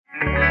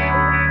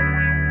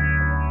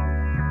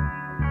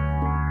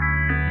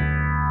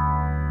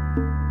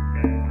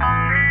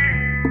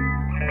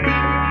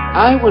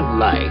I would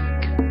like,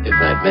 if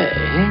I may,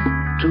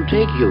 to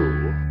take you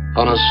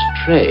on a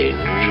strange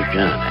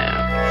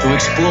journey. To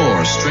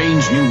explore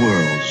strange new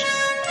worlds,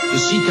 to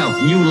seek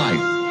out new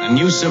life and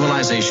new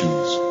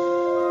civilizations,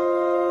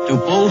 to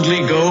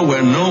boldly go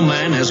where no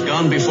man has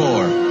gone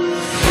before.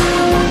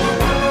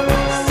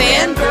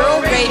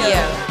 Fangirl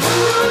Radio.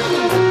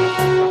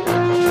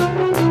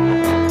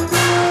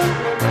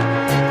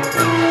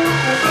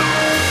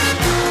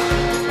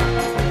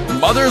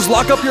 Mothers,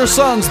 lock up your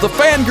sons. The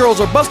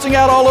fangirls are busting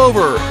out all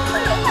over.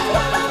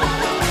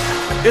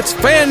 It's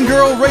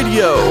Fangirl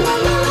Radio.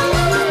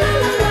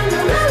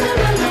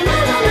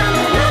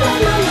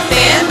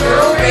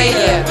 Fangirl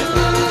Radio.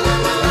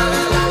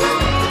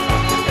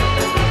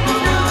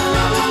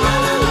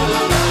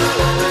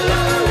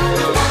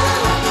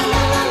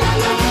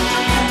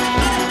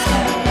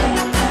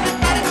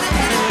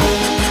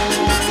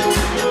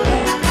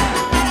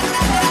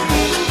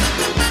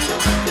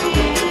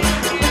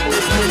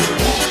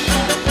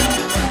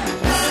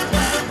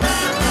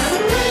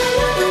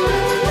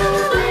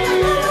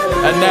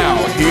 And now,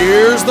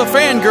 here's the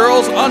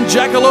Fangirls on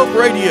Jackalope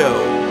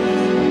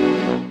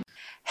Radio.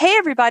 Hey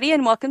everybody,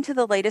 and welcome to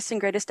the latest and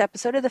greatest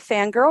episode of the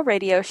Fangirl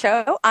Radio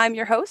Show. I'm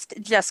your host,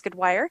 Jessica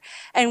Dwyer,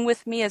 and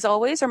with me as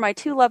always are my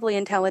two lovely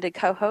and talented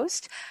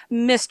co-hosts,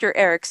 Mr.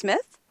 Eric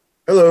Smith.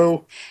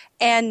 Hello.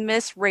 And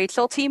Miss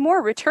Rachel T.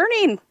 Moore,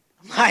 returning.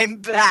 I'm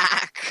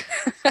back.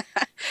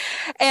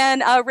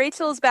 And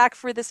Rachel is back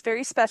for this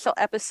very special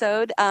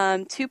episode,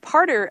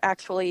 two-parter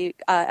actually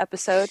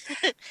episode.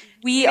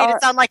 We made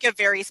it sound like a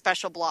very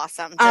special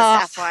blossom,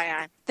 just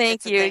FYI.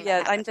 Thank you.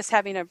 Yeah, I'm just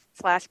having a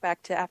flashback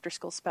to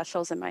after-school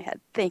specials in my head.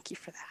 Thank you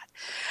for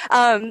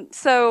that.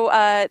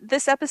 So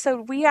this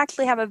episode, we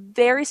actually have a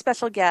very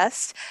special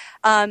guest,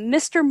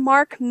 Mr.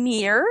 Mark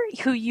Meer,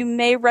 who you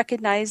may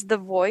recognize the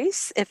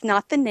voice, if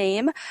not the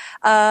name.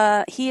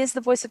 He is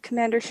the voice of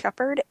Commander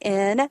Shepard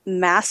in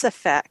Mass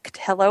Effect.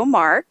 Hello,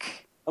 Mark.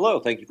 Hello.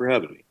 Thank you for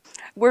having me.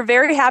 We're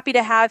very happy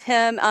to have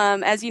him.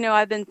 As you know,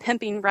 I've been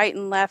pimping right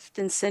and left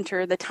and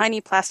center the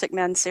Tiny Plastic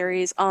Men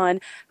series on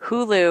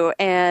Hulu,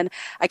 and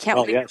I can't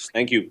wait. Yes,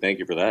 thank you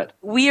for that.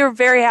 We are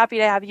very happy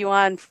to have you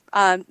on,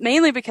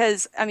 mainly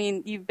because, I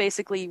mean, you've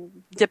basically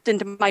dipped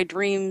into my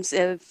dreams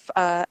of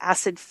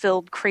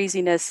acid-filled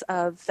craziness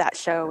of that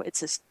show. It's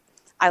just,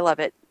 I love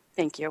it.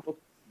 Thank you.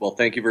 Well,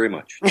 thank you very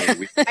much.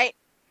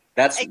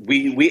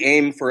 We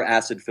aim for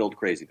acid-filled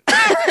craziness.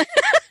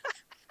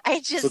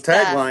 So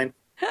tagline.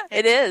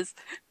 It is.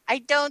 I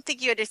don't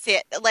think you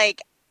understand.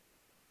 Like,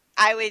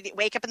 I would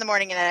wake up in the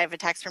morning and then I have a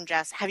text from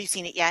Jess. Have you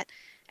seen it yet?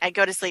 I'd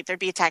go to sleep. There'd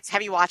be a text.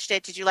 Have you watched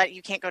it?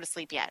 You can't go to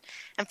sleep yet.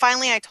 And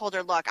finally I told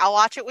her, look, I'll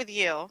watch it with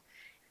you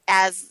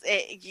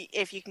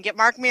if you can get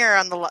Mark Meer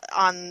on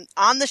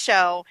the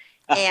show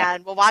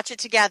and we'll watch it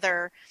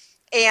together.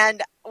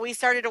 And we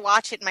started to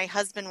watch it, and my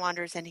husband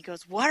wanders in. He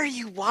goes, "What are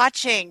you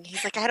watching?"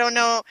 He's like, "I don't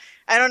know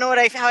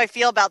how I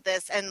feel about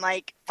this." And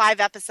like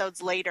 5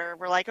 episodes later,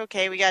 we're like,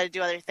 "Okay, we got to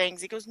do other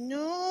things." He goes,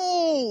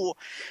 "No,"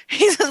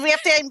 he says, "We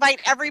have to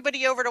invite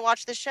everybody over to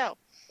watch the show."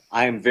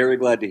 I am very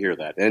glad to hear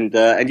that, and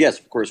yes,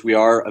 of course, we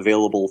are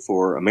available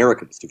for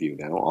Americans to view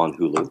now on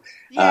Hulu.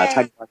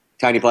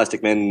 Tiny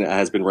Plastic Men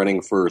has been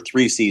running for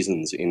 3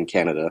 seasons in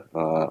Canada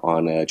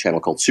on a channel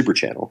called Super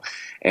Channel,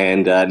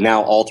 and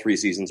now all 3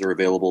 seasons are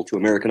available to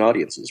American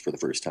audiences for the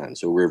first time.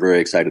 So we're very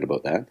excited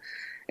about that,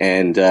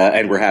 and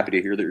we're happy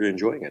to hear that you're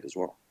enjoying it as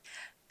well.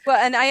 Well,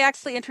 and I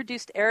actually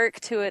introduced Eric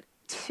to it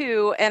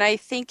too, and I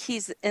think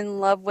he's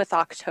in love with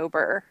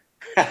October.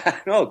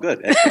 Oh,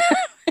 good.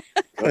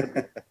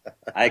 Good.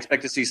 I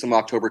expect to see some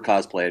October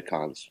cosplay at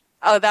cons.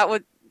 Oh,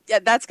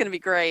 that's going to be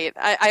great.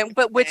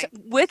 But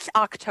which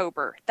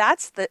October?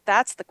 That's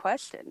the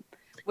question.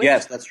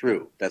 Yes, that's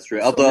true. That's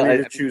true. Although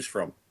to choose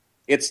from,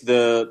 it's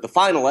the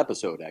final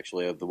episode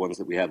actually of the ones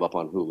that we have up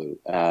on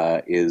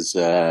Hulu is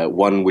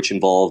one which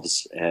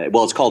involves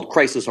it's called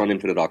Crisis on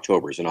Infinite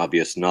Octobers, an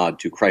obvious nod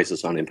to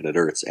Crisis on Infinite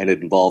Earths, and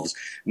it involves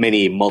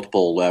many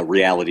multiple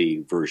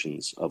reality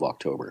versions of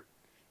October,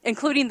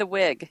 including the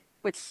wig,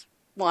 which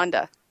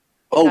Wanda.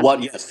 Oh,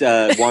 what? Yes,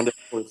 Wanda,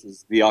 of course,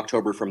 is the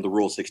October from the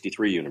Rule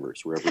 63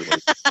 universe, where everyone.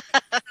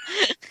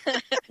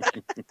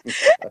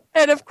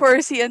 And of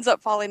course, he ends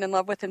up falling in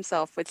love with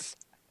himself, which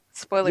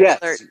spoiler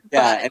alert.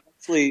 Yeah, and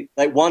actually,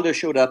 like Wanda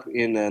showed up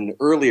in an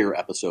earlier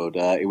episode.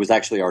 It was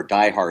actually our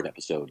Die Hard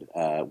episode,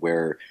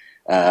 where,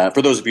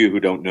 for those of you who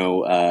don't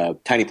know,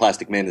 Tiny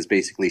Plastic Men is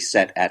basically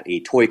set at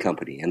a toy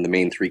company, and the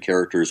main 3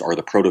 characters are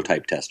the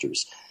prototype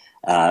testers.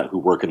 Who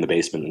work in the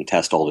basement and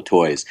test all the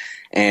toys.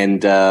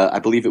 And I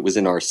believe it was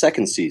in our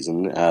 2nd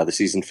season. The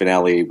season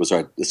finale was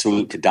our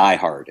salute to Die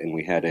Hard, and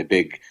we had a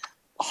big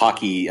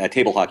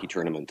table hockey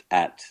tournament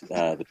at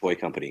the toy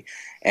company.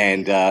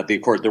 And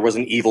of course, there was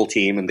an evil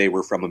team, and they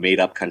were from a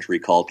made-up country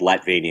called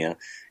Latvania.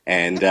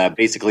 And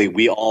basically,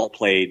 we all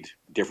played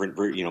different,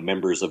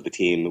 members of the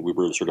team. We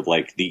were sort of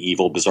like the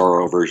evil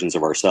Bizarro versions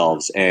of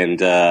ourselves. And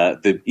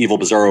the evil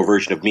Bizarro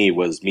version of me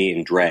was me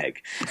in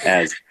drag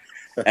as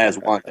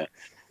Wanda.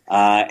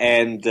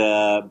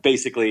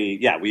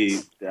 Basically, yeah,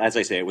 as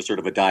I say, it was sort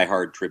of a Die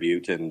Hard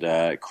tribute, and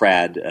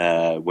Crad,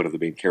 one of the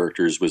main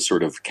characters, was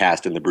sort of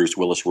cast in the Bruce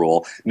Willis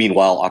role.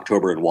 Meanwhile,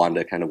 October and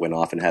Wanda kind of went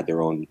off and had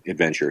their own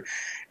adventure.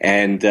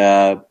 And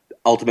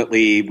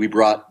ultimately, we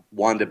brought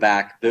Wanda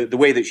back. The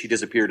way that she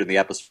disappeared in the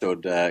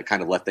episode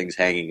kind of left things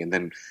hanging, and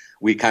then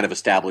we kind of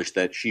established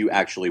that she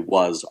actually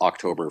was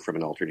October from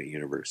an alternate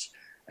universe.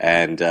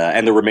 And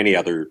there were many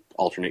other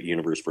alternate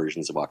universe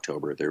versions of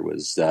October. There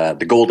was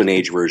the Golden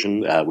Age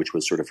version, which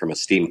was sort of from a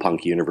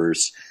steampunk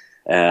universe.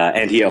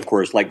 And he, of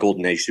course, like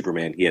Golden Age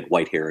Superman, he had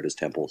white hair at his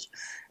temples.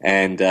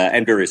 And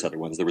various other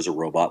ones. There was a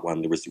robot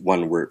one. There was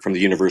one from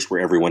the universe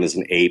where everyone is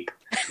an ape,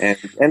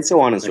 and so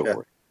on and so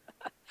forth.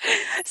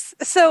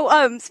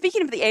 So,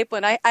 speaking of the ape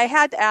one, I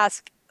had to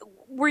ask,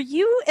 were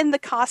you in the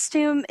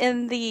costume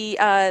in the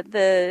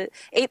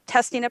ape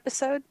testing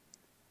episode?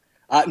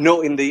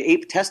 No, in the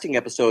ape testing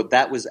episode,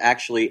 that was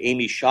actually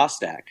Amy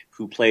Shostak,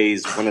 who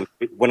plays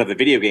one of the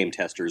video game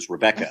testers,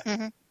 Rebecca.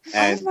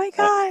 And, oh my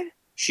God!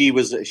 She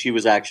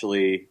was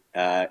actually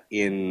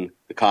in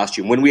the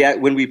costume when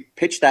we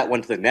pitched that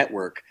one to the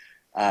network.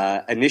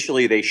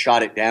 Initially, they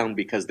shot it down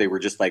because they were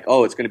just like,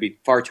 "Oh, it's going to be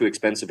far too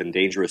expensive and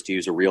dangerous to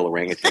use a real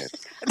orangutan."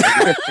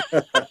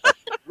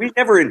 We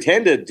never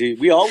intended to.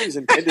 We always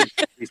intended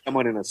to be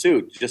someone in a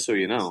suit, just so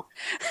you know.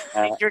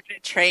 You're going to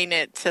train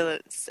it to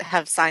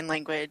have sign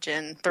language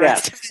and the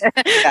rest of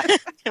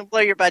it. And blow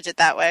your budget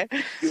that way.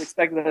 You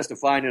expected us to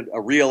find a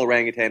real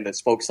orangutan that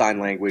spoke sign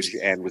language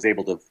and was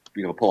able to,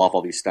 pull off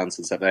all these stunts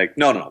and stuff. Like,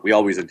 no. We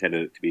always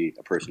intended it to be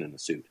a person in a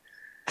suit.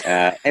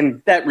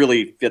 And that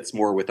really fits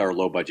more with our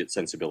low budget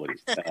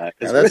sensibilities.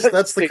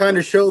 That's the kind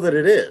of show that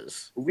it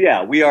is.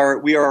 Yeah, we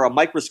are a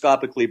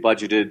microscopically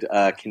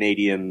budgeted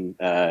Canadian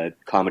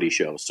comedy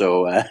show.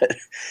 So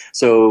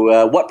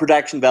what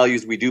production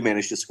values we do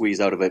manage to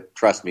squeeze out of it,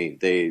 trust me,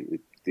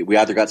 we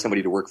either got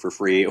somebody to work for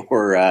free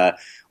or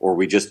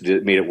we just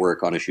made it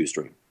work on a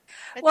shoestring.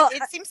 Well,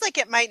 it seems like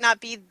it might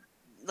not be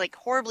like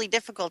horribly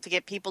difficult to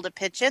get people to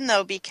pitch in,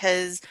 though,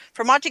 because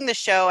from watching the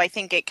show, I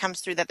think it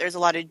comes through that there's a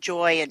lot of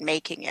joy in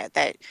making it,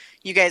 that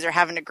you guys are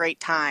having a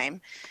great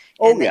time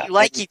and that you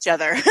like each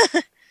other.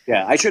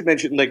 Yeah, I should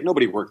mention,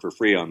 nobody worked for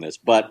free on this,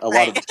 but a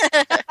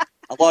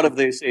lot of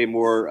the, say,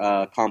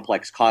 more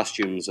complex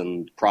costumes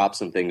and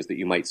props and things that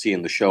you might see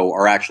in the show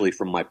are actually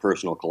from my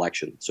personal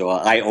collection. So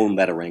I own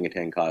that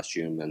orangutan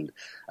costume and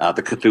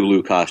the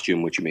Cthulhu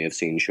costume, which you may have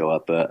seen show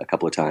up a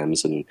couple of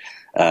times. And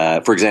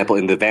for example,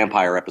 in the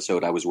vampire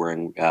episode, I was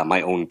wearing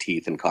my own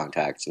teeth and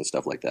contacts and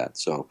stuff like that.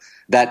 So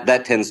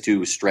that tends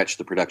to stretch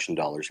the production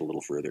dollars a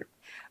little further.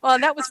 Well,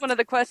 and that was one of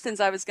the questions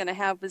I was going to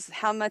have, was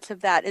how much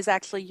of that is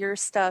actually your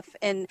stuff,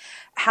 and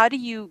how do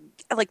you,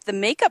 the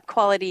makeup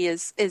quality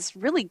is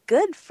really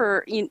good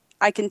for,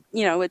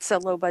 it's a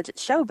low budget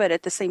show, but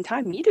at the same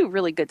time, you do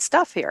really good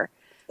stuff here.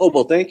 Oh,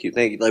 well, thank you.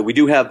 We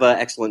do have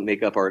excellent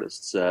makeup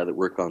artists that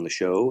work on the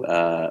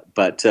show.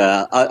 But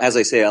as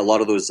I say, a lot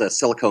of those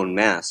silicone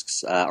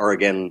masks are,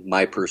 again,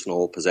 my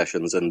personal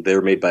possessions, and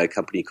they're made by a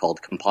company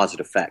called Composite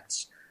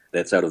Effects.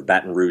 That's out of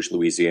Baton Rouge,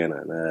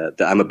 Louisiana. And,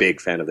 I'm a big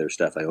fan of their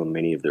stuff. I own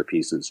many of their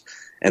pieces.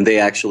 And they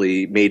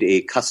actually made a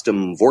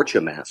custom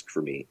Vorcha mask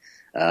for me,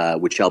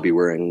 which I'll be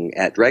wearing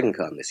at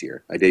DragonCon this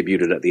year. I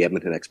debuted it at the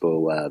Edmonton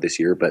Expo this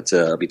year, but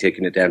I'll be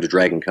taking it down to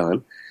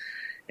DragonCon.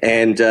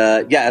 And,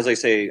 as I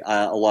say,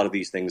 a lot of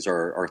these things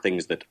are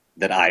things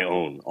that I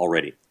own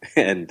already.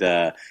 And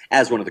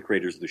as one of the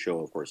creators of the show,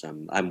 of course,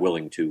 I'm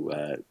willing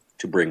to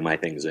bring my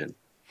things in.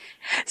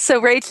 So,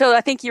 Rachel,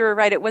 I think you were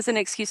right. It was an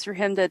excuse for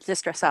him to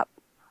just dress up.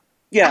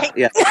 Yeah.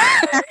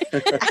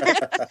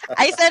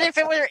 I said if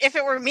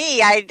it were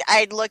me,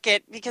 I'd look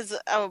at, because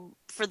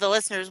for the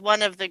listeners,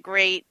 one of the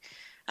great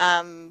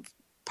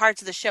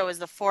parts of the show is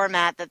the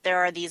format, that there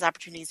are these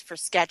opportunities for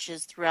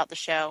sketches throughout the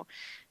show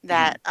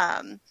that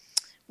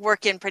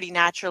work in pretty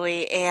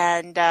naturally.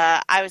 And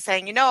I was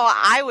saying,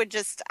 I would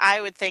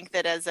think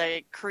that as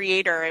a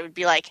creator, it would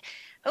be like,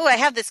 oh, I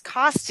have this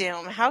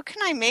costume. How can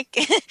I make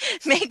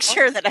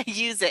sure that I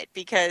use it?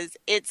 Because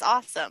it's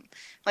awesome.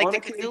 Like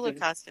the Cthulhu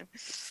costume.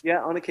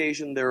 Yeah, on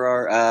occasion there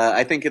are,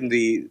 I think in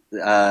the,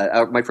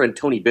 my friend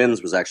Tony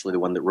Binns was actually the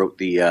one that wrote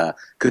the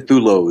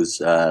Cthulhu's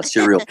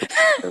serial.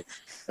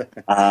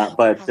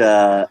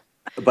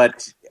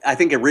 But I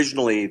think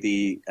originally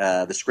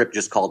the script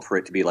just called for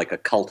it to be like a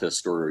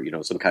cultist or,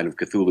 some kind of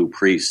Cthulhu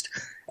priest.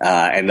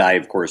 And I,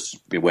 of course,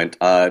 went,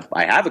 I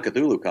have a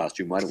Cthulhu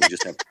costume. Why don't we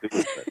just have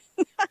Cthulhu?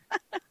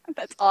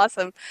 That's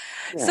awesome.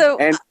 Yeah. So,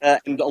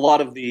 and a lot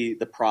of the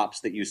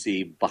props that you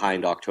see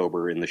behind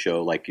October in the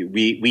show, like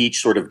we each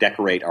sort of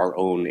decorate our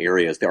own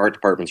areas. The art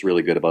department's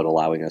really good about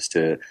allowing us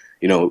to,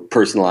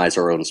 personalize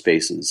our own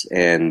spaces.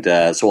 And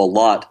so a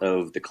lot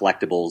of the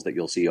collectibles that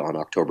you'll see on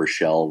October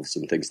shelves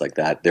and things like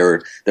that,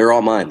 they're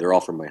all mine. They're all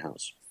from my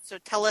house. So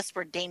tell us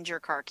where Danger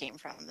Car came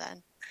from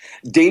then.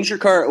 Danger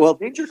Car,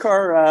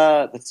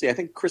 let's see, I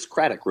think Chris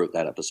Craddock wrote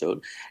that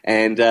episode.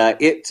 And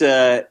it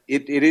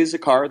is a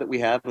car that we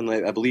have, and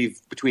I believe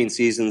between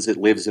seasons it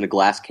lives in a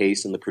glass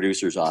case in the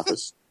producer's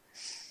office.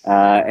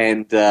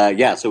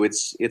 So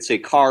it's a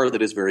car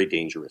that is very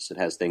dangerous. It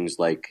has things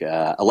like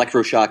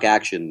electroshock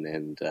action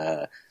and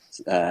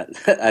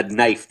a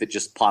knife that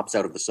just pops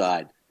out of the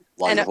side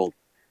while you're holding.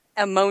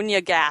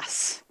 Ammonia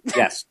gas.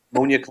 Yes,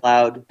 ammonia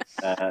cloud,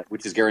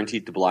 which is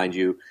guaranteed to blind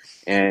you,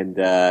 and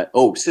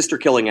sister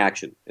killing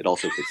action. It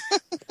also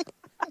fits.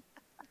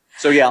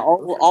 So yeah,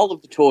 all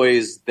of the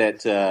toys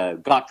that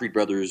Gottfried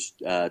Brothers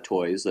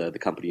toys, the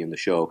company in the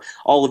show,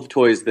 all of the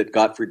toys that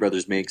Gottfried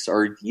Brothers makes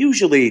are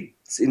usually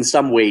in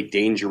some way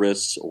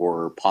dangerous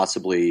or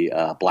possibly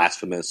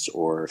blasphemous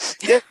or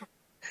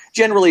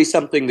generally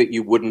something that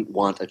you wouldn't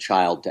want a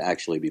child to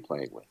actually be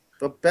playing with.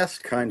 The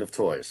best kind of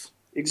toys.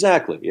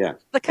 Exactly, yeah.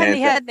 The kind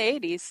you had in the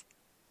 80s.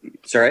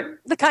 Sorry?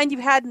 The kind you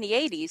had in the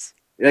 80s.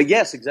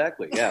 Yes,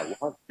 exactly. Yeah,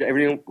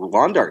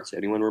 lawn darts.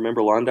 Anyone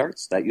remember lawn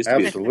darts? That used to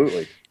be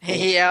absolutely.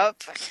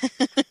 Yep.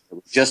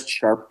 Just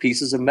sharp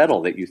pieces of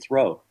metal that you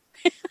throw,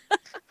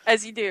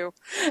 as you do.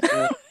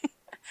 Yeah.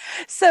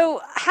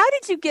 So, how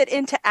did you get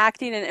into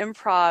acting and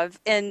improv?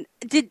 And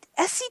did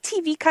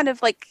SCTV kind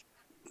of like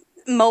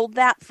mold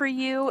that for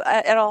you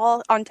at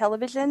all on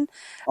television?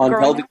 On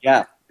television,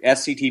 yeah.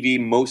 SCTV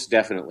most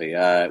definitely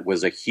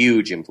was a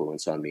huge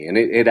influence on me, and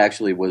it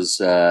actually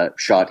was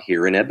shot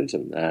here in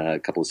Edmonton, a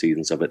couple of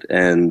seasons of it,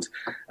 and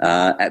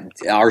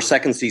our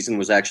second season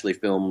was actually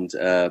filmed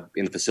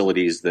in the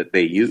facilities that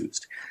they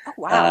used. Oh,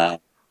 wow.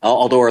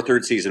 Although our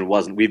third season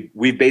wasn't,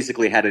 we've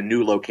basically had a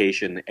new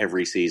location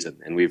every season,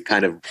 and we've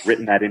kind of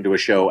written that into a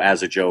show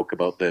as a joke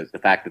about the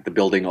fact that the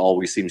building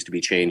always seems to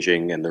be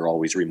changing and they're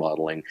always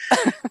remodeling,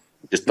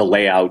 just the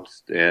layout.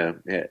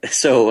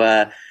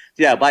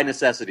 Yeah, by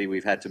necessity,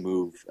 we've had to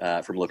move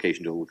from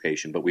location to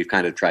location, but we've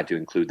kind of tried to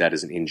include that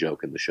as an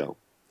in-joke in the show.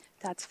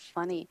 That's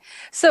funny.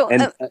 So,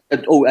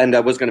 and I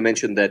was going to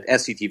mention that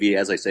SCTV,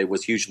 as I say,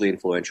 was hugely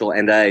influential,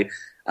 and I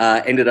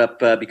ended up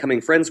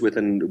becoming friends with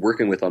and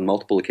working with on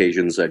multiple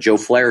occasions Joe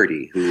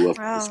Flaherty, who, of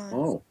course,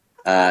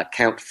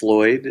 Count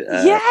Floyd,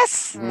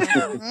 yes,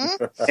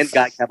 and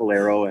Guy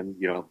Caballero, and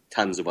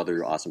tons of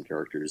other awesome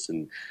characters.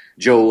 And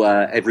Joe,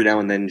 every now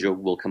and then, Joe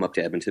will come up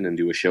to Edmonton and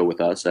do a show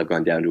with us. I've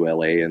gone down to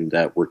LA and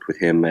worked with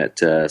him at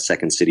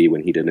Second City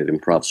when he did an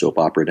improv soap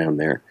opera down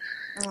there.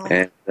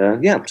 And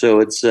so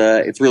it's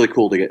really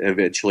cool to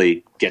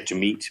eventually get to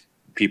meet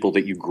people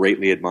that you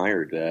greatly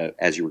admired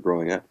as you were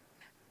growing up.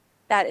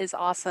 That is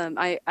awesome.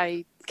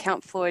 I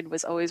Count Floyd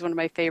was always one of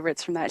my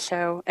favorites from that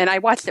show, and I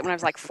watched it when I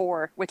was like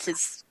 4, which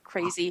is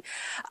crazy.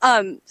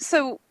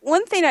 So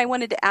one thing I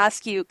wanted to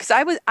ask you, because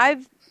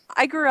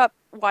I grew up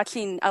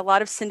watching a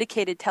lot of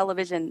syndicated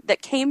television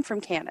that came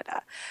from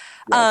Canada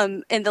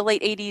in the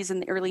late 80s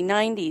and the early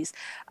 90s.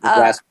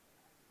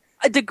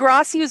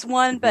 Degrassi was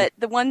one, but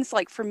the ones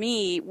like for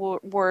me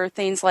were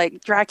things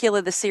like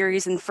Dracula the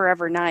series and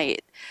Forever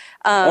Night.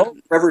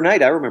 Forever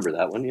Night, I remember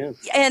that one, yeah.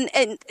 And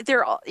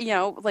they're all,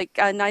 like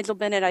Nigel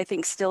Bennett, I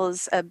think, still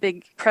is a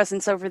big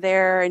presence over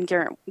there, and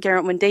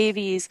Garrett Wynn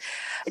Davies.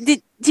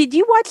 Did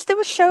you watch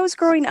those shows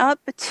growing up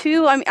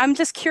too? I'm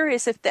just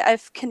curious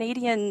if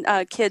Canadian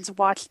kids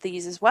watched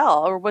these as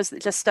well, or was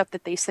it just stuff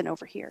that they sent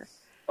over here?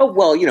 Oh,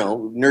 well,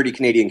 nerdy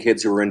Canadian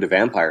kids who are into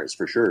vampires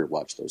for sure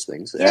watch those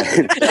things.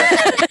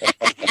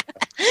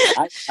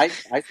 I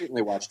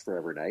certainly watched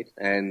Forever Night,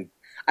 and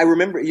I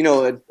remember,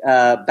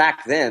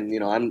 back then,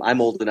 I'm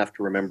old enough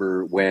to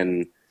remember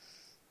when,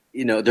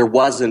 there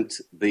wasn't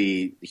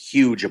the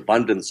huge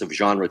abundance of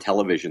genre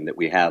television that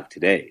we have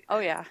today. Oh,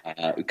 yeah.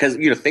 Because,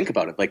 think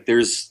about it, like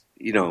there's,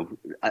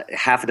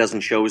 half a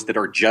dozen shows that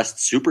are just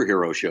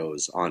superhero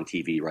shows on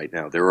TV right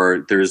now.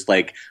 There's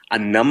like a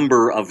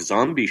number of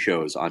zombie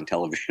shows on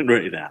television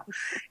right now.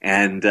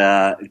 And,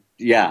 I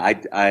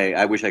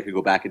wish I could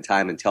go back in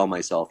time and tell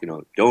myself,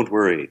 don't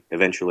worry,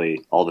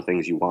 eventually all the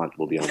things you want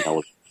will be on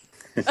television.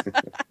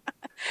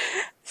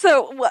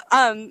 So,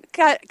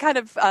 kind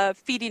of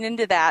feeding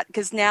into that,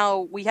 because now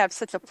we have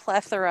such a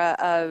plethora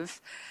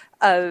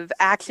of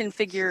action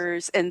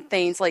figures and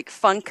things. Like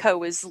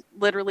Funko is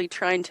literally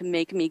trying to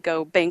make me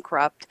go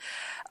bankrupt.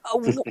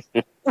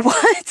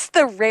 What's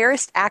the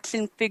rarest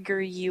action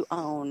figure you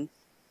own?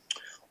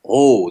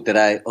 Oh, that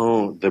I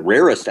own. The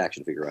rarest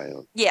action figure I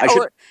own. Yeah,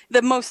 or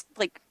the most,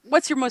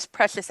 what's your most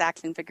precious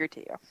action figure to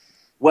you?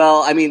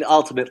 Well,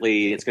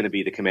 ultimately, it's going to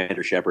be the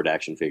Commander Shepard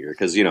action figure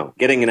because,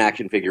 getting an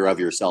action figure of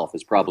yourself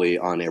is probably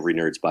on every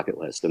nerd's bucket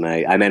list, and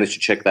I managed to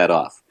check that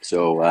off.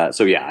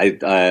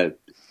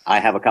 I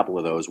have a couple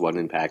of those, one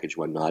in package,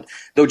 one not.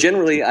 Though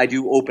generally, I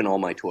do open all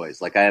my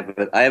toys. Like I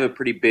have a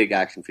pretty big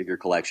action figure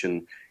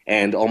collection,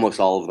 and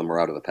almost all of them are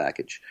out of the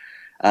package.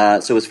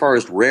 So as far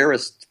as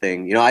rarest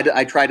thing,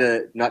 I try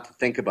to not to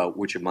think about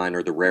which of mine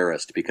are the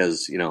rarest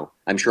because,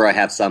 I'm sure I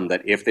have some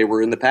that if they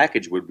were in the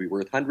package would be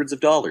worth hundreds of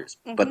dollars,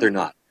 but they're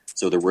not.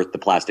 So they're worth the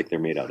plastic they're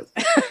made out of.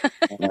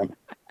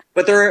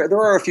 But there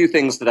are a few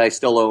things that I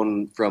still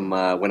own from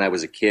when I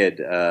was a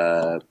kid.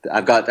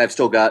 I've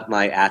still got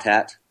my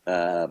AT-AT,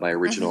 my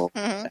original.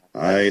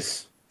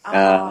 Nice.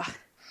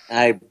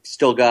 I've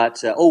still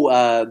got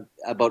about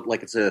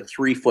it's a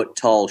 3-foot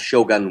tall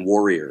Shogun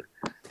warrior.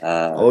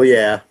 Oh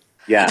yeah.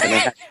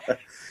 Yeah,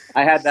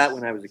 I had that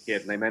when I was a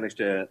kid, and I managed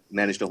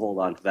to hold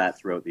on to that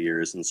throughout the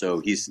years. And so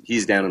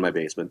he's down in my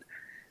basement.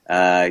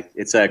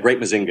 It's a Great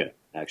Mazinga,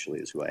 actually,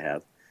 is who I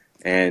have.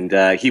 And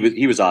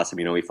he was awesome.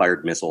 You know, he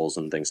fired missiles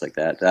and things like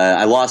that.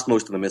 I lost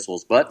most of the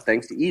missiles, but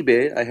thanks to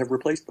eBay, I have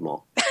replaced them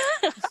all.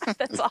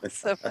 That's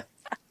awesome.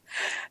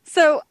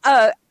 So,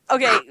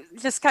 okay,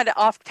 just kind of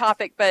off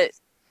topic, but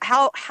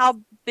how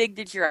big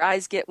did your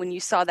eyes get when you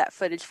saw that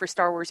footage for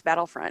Star Wars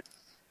Battlefront?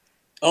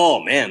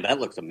 Oh man, that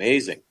looks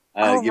amazing!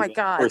 Oh my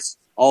God! Of course,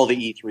 all the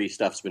E3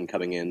 stuff's been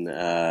coming in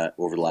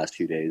over the last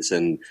few days,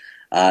 and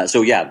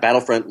so yeah,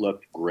 Battlefront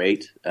looked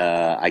great.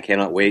 I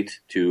cannot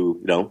wait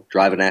to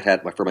drive an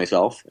AT-AT for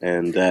myself.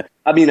 And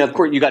I mean, of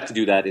course, you got to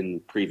do that in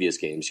previous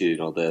games,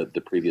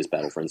 the previous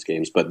Battlefronts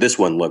games, but this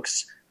one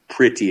looks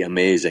pretty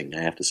amazing,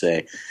 I have to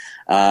say.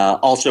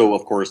 Also,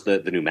 of course,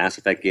 the new Mass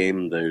Effect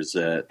game,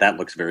 that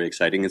looks very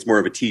exciting. It's more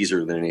of a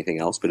teaser than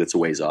anything else, but it's a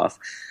ways off.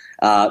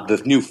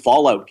 The new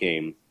Fallout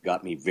game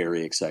got me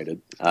very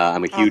excited.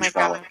 I'm a huge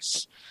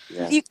Fallout.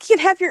 Yeah. You can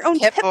have your own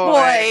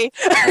Pip-Boy.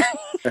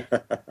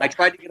 I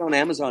tried to get on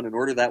Amazon and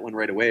order that one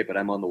right away, but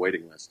I'm on the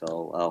waiting list.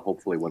 I'll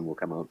hopefully one will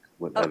come out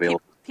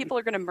available. People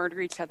are going to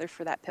murder each other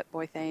for that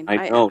Pip-Boy thing.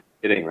 I know,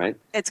 kidding, right?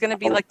 It's going to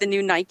be like the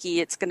new Nike.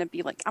 It's going to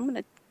be like, I'm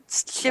going to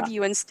shiv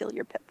you and steal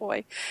your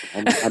Pip-Boy.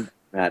 I'm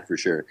that for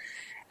sure.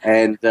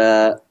 And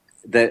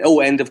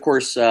and of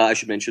course, I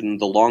should mention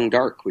The Long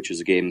Dark, which is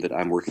a game that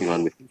I'm working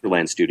on with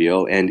Hinterland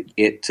Studio, and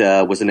it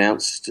was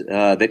announced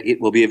that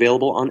it will be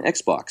available on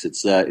Xbox.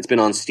 It's been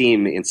on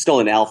Steam. It's still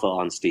in alpha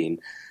on Steam,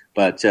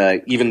 but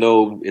even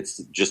though it's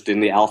just in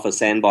the alpha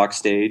sandbox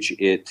stage,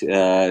 it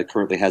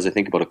currently has, I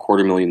think, about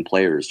 250,000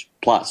 players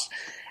plus,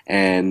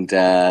 and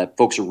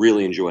folks are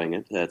really enjoying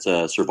it. It's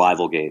a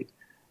survival game.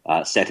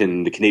 Set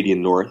in the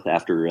Canadian North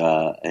after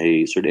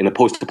in a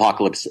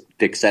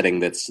post-apocalyptic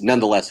setting that's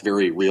nonetheless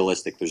very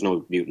realistic. There's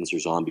no mutants or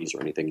zombies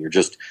or anything. You're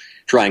just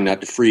trying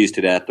not to freeze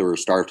to death or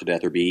starve to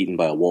death or be eaten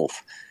by a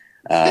wolf.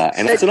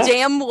 And that's enough.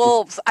 Damn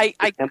wolves!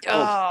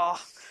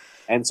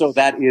 And so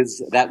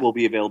that will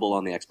be available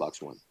on the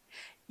Xbox One.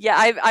 Yeah,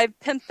 I've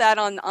pimped that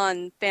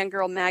on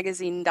Fangirl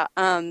Magazine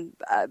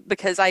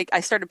because I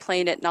started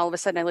playing it, and all of a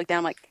sudden I looked down,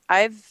 I'm like,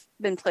 I've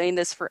been playing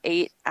this for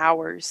 8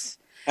 hours.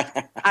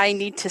 I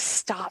need to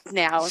stop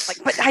now. It's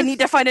like, but I need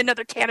to find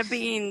another can of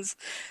beans.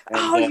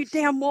 And, you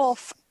damn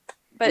wolf!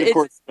 But of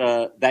course,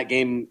 that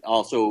game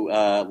also,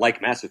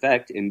 like Mass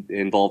Effect,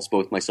 involves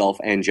both myself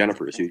and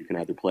Jennifer, so you can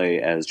either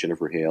play as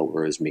Jennifer Hale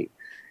or as me.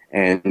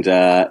 And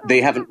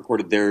they haven't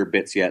recorded their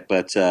bits yet,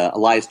 but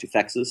Elias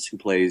Tufexis, who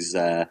plays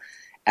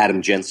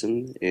Adam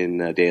Jensen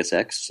in Deus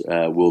Ex,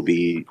 he'll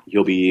be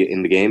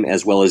in the game,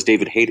 as well as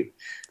David Hayden,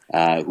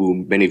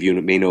 who many of you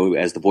may know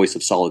as the voice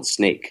of Solid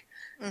Snake.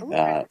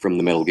 From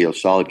the Metal Gear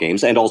Solid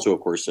games, and also,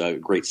 of course, a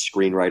great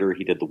screenwriter.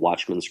 He did the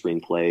Watchmen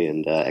screenplay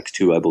and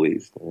X2, I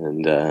believe.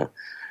 And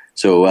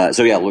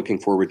so yeah, looking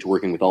forward to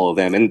working with all of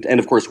them. And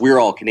of course, we're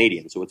all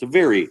Canadian, so it's a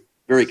very,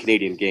 very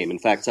Canadian game. In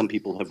fact, some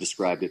people have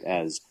described it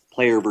as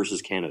player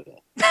versus Canada.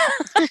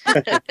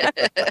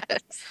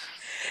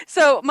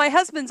 So my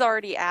husband's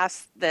already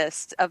asked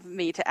this of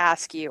me to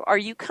ask you. Are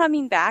you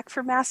coming back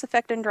for Mass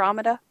Effect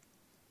Andromeda?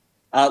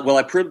 Well,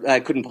 I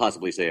couldn't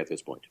possibly say at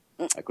this point.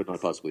 I could not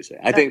possibly say.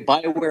 I think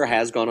BioWare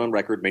has gone on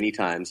record many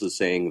times as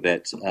saying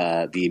that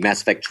the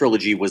Mass Effect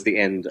trilogy was the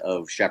end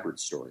of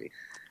Shepard's story,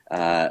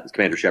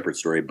 Commander Shepard's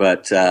story.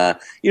 But,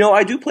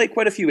 I do play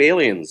quite a few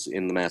aliens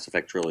in the Mass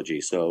Effect trilogy,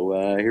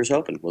 so here's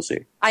hoping. We'll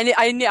see.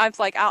 I was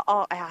like,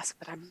 I'll ask,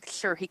 but I'm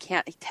sure he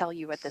can't tell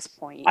you at this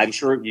point. I'm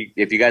sure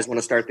if you guys want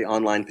to start the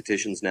online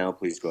petitions now,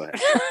 please go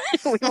ahead.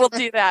 We will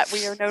do that.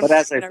 We are no. But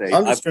as I say,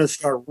 I'm just going to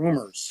start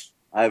rumors.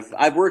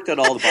 I've worked on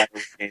all the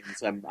BioWare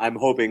games. I'm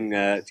hoping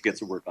to get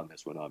some work on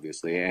this one,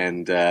 obviously.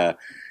 And I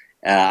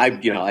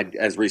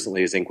as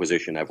recently as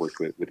Inquisition, I've worked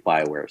with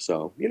BioWare.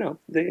 So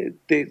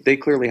they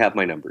clearly have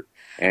my number.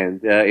 And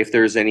if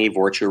there's any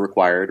Vorcha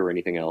required or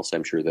anything else,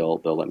 I'm sure they'll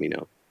let me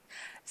know.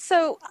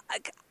 So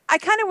I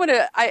kind of want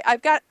to.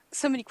 I've got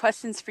so many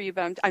questions for you,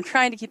 but I'm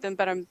trying to keep them.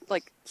 But I'm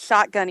like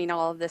shotgunning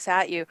all of this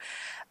at you.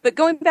 But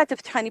going back to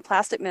Tiny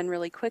Plastic Men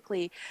really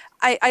quickly,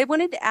 I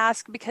wanted to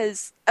ask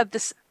because of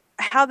this.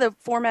 How the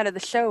format of the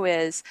show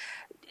is,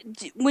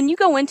 when you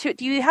go into it,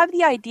 do you have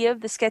the idea of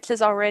the sketches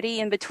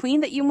already in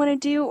between that you want to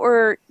do,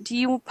 or do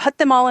you put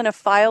them all in a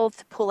file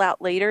to pull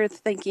out later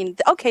thinking,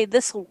 okay,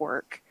 this will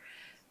work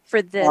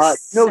for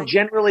this? No,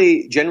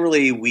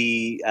 generally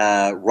we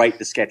write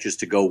the sketches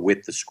to go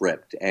with the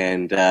script,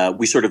 and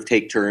we sort of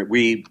take turn.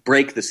 We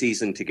break the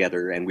season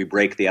together, and we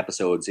break the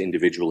episodes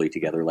individually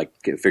together, like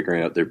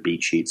figuring out their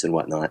beat sheets and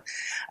whatnot.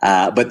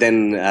 But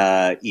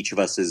then each of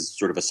us is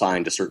sort of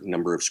assigned a certain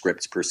number of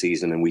scripts per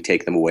season, and we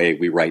take them away,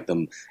 we write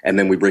them, and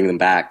then we bring them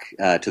back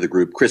to the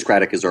group. Chris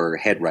Craddock is our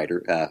head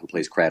writer, who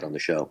plays Crad on the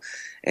show.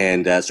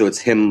 And so it's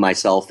him,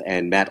 myself,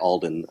 and Matt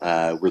Alden.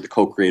 We're the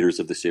co-creators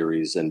of the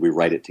series, and we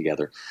write it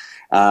together.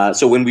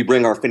 So when we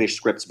bring our finished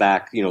scripts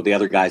back, the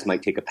other guys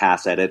might take a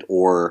pass at it,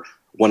 or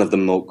one of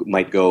them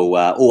might go,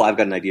 I've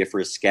got an idea for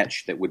a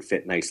sketch that would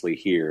fit nicely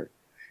here.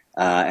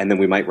 And then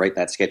we might write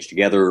that sketch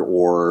together,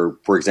 or,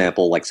 for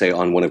example, like say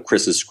on one of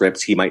Chris's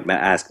scripts, he might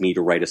ask me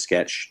to write a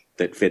sketch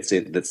that fits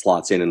in, that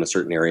slots in a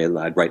certain area, and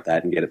I'd write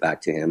that and get it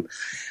back to him.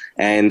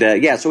 And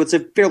so it's a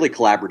fairly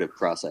collaborative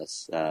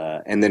process.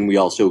 And then we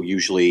also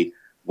usually,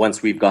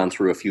 once we've gone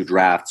through a few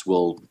drafts,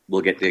 we'll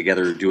get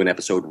together, do an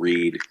episode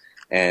read,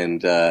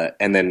 and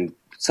then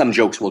some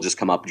jokes will just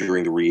come up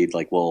during the read.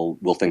 Like we'll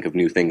think of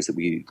new things that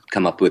we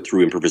come up with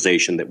through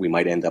improvisation that we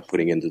might end up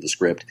putting into the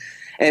script.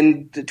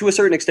 And to a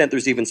certain extent,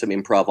 there's even some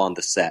improv on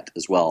the set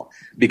as well,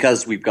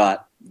 because we've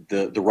got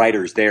the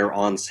writers there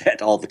on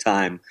set all the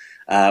time.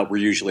 We're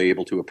usually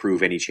able to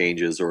approve any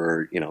changes,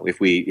 or if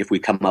we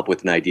come up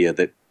with an idea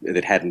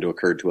that hadn't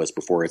occurred to us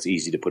before, it's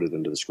easy to put it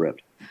into the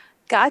script.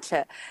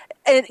 Gotcha.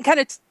 And kind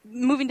of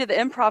moving to the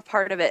improv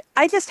part of it,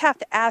 I just have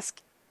to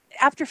ask,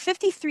 after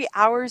 53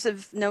 hours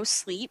of no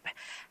sleep,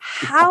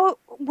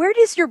 where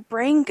does your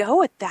brain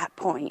go at that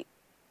point?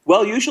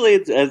 Well,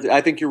 usually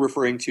I think you're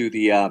referring to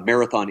the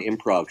marathon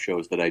improv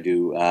shows that I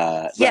do.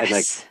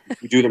 Yes.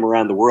 We do them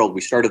around the world.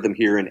 We started them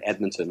here in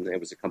Edmonton. It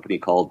was a company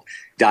called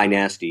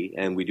Dynasty,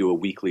 and we do a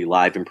weekly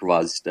live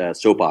improvised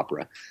soap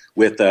opera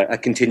with a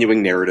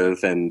continuing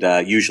narrative, and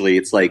usually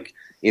it's like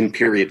in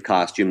period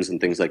costumes and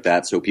things like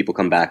that, so people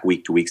come back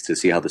week to week to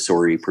see how the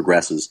story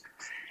progresses.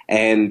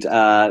 And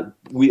a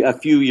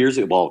few years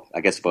ago, well,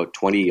 I guess about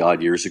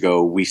 20-odd years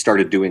ago, we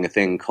started doing a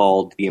thing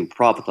called the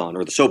Improvathon,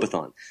 or the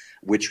Soapathon,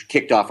 which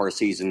kicked off our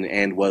season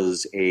and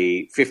was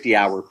a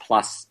 50-hour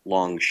plus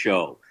long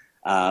show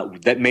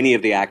that many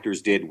of the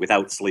actors did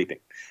without sleeping.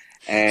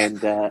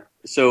 And I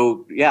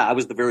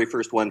was the very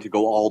first one to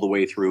go all the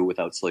way through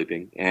without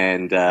sleeping.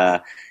 And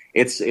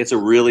it's a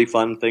really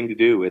fun thing to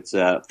do. It's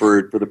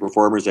for the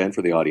performers and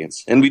for the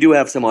audience. And we do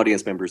have some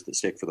audience members that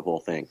stick for the whole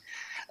thing.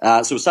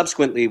 So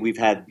subsequently, we've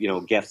had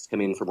guests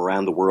come in from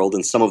around the world,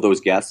 and some of those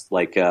guests,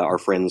 like our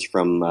friends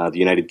from the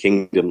United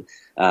Kingdom,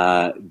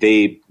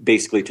 they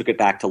basically took it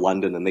back to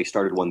London and they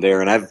started one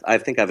there. And I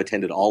think I've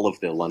attended all of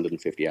the London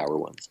 50-hour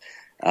ones.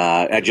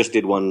 I just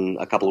did one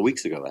a couple of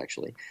weeks ago,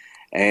 actually,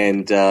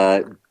 and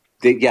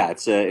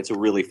it's a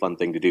really fun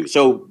thing to do.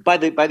 So by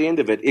the end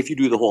of it, if you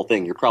do the whole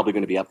thing, you're probably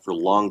going to be up for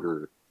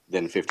longer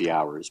than 50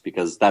 hours,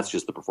 because that's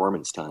just the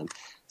performance time.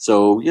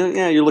 So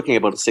you're looking at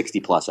about 60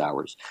 plus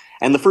hours.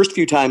 And the first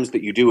few times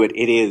that you do it,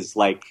 it is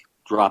like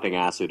dropping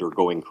acid or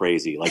going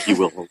crazy. Like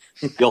you'll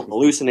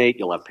hallucinate,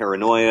 you'll have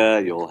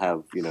paranoia, you'll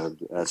have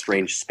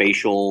strange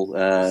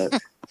spatial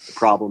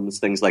problems,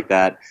 things like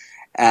that.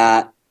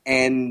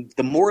 And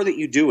the more that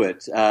you do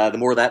it, the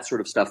more that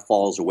sort of stuff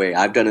falls away.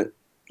 I've done it.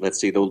 Let's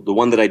see, the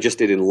one that I just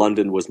did in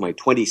London was my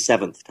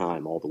 27th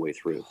time all the way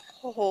through.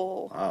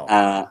 Oh,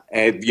 wow.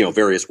 And,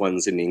 various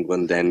ones in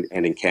England and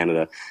in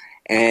Canada.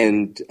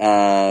 And,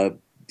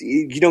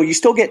 you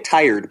still get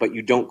tired, but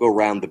you don't go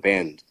around the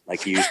bend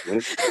like you used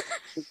to.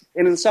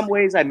 And in some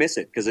ways, I miss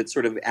it, because it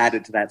sort of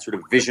added to that sort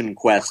of vision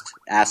quest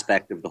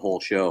aspect of the whole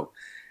show.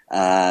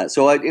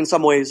 So in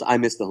some ways, I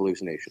miss the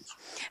hallucinations.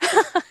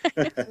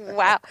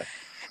 Wow.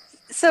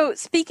 So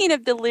speaking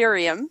of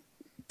delirium,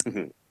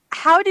 mm-hmm.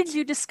 How did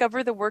you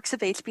discover the works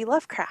of H.P.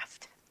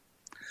 Lovecraft?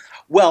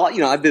 Well,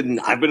 I've been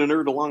a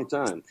nerd a long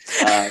time.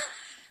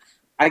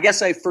 I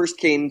guess I first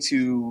came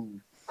to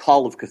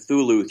Call of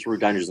Cthulhu through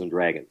Dungeons and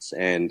Dragons,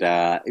 and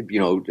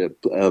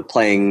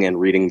playing and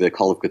reading the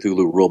Call of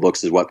Cthulhu rule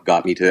books is what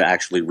got me to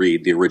actually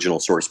read the original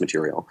source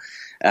material.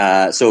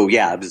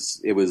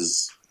 It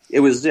was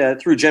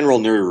through general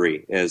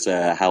nerdery is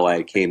how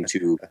I came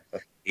to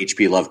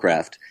H.P.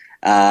 Lovecraft.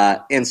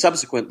 And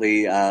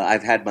subsequently,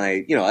 I've had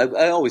my,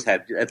 I always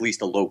had at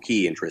least a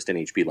low-key interest in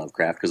H.P.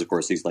 Lovecraft, because, of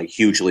course, he's like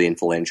hugely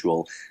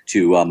influential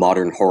to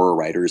modern horror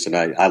writers, and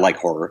I like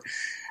horror.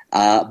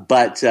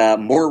 But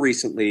more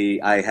recently,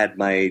 I had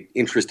my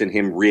interest in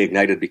him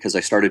reignited because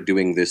I started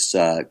doing this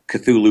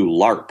Cthulhu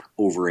LARP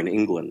over in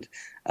England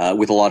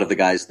with a lot of the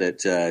guys that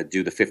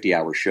do the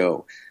 50-hour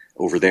show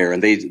over there.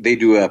 And they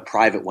do a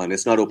private one.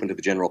 It's not open to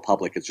the general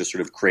public. It's just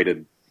sort of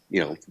created,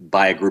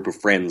 by a group of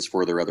friends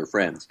for their other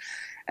friends.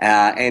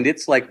 And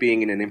it's like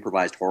being in an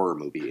improvised horror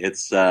movie.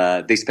 It's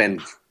they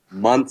spend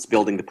months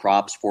building the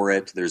props for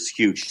it. There's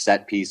huge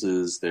set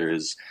pieces.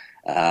 There's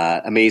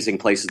amazing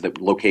places,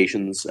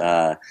 locations.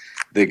 The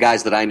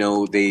guys that I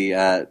know,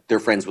 they're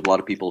friends with a lot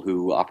of people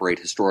who operate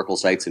historical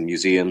sites and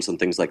museums and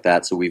things like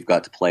that. So we've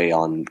got to play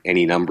on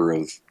any number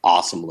of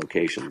awesome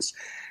locations.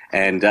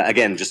 And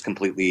again, just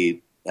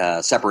completely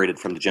separated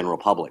from the general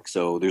public.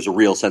 So there's a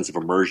real sense of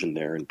immersion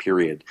there and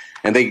period.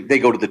 And they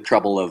go to the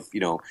trouble of,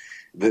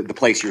 the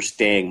place you're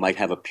staying might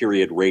have a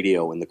period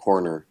radio in the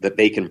corner that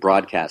they can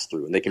broadcast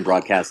through, and they can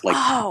broadcast like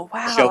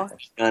show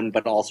done,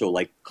 but also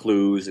like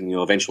clues, and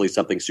eventually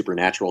something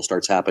supernatural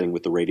starts happening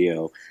with the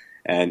radio,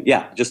 and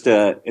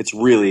it's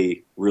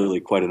really,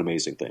 really quite an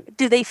amazing thing.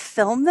 Do they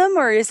film them,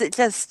 or is it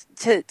just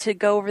to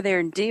go over there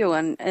and do?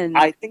 And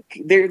I think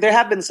there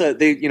have been some,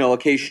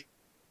 occasionally,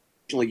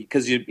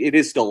 because it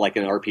is still like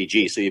an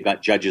RPG, so you've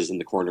got judges in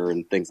the corner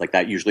and things like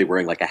that, usually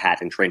wearing like a hat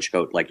and trench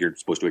coat, like you're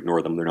supposed to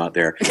ignore them, they're not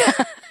there.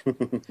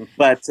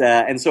 But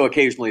and so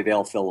occasionally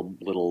they'll film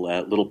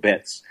little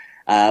bits.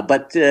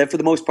 But for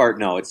the most part,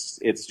 no,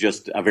 it's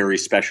just a very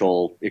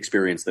special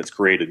experience that's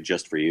created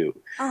just for you.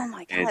 Oh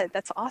my God,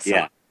 that's awesome.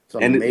 Yeah. It's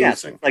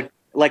amazing.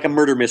 Like a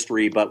murder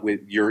mystery, but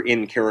with you're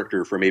in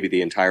character for maybe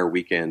the entire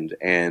weekend,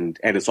 and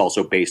it's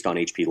also based on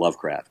H.P.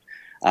 Lovecraft.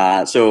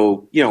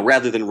 So,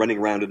 rather than running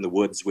around in the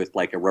woods with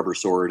like a rubber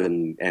sword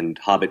and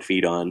hobbit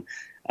feet on,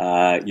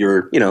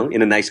 you're,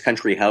 in a nice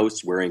country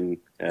house wearing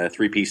a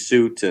 3-piece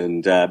suit,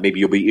 and maybe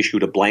you'll be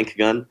issued a blank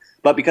gun.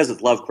 But because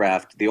it's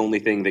Lovecraft, the only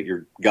thing that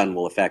your gun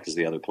will affect is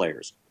the other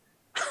players.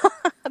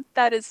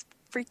 That is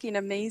freaking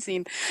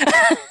amazing.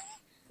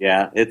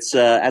 Yeah, it's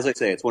as I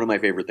say, it's one of my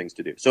favorite things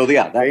to do. So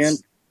yeah,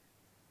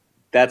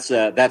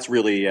 that's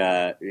really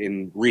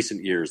in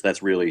recent years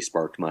that's really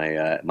sparked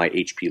my my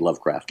H.P.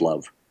 Lovecraft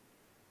love.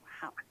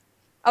 Wow.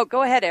 Oh,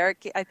 go ahead,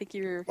 Eric. I think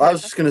you're. Well, I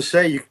was just going to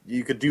say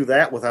you could do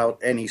that without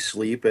any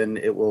sleep, and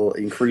it will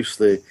increase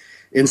the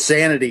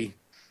insanity.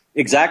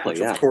 Exactly.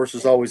 Which, yeah. of course,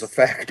 is always a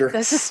factor.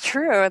 This is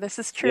true.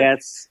 Yeah,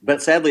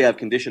 but sadly, I've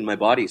conditioned my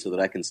body so that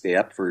I can stay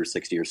up for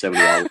 60 or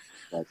 70 hours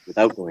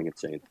without going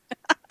insane.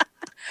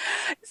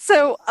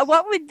 So,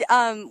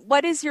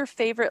 what is your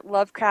favorite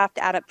Lovecraft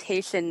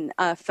adaptation,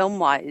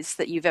 film-wise,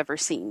 that you've ever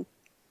seen?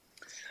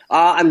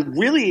 I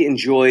really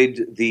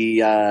enjoyed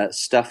the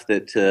stuff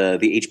that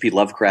the H.P.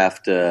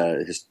 Lovecraft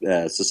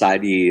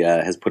Society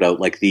has put out,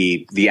 like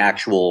the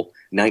actual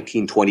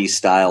 1920s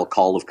style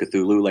Call of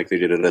Cthulhu, like they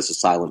did it as a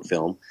silent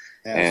film.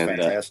 Yeah,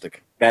 it's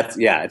fantastic.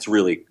 It's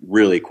really,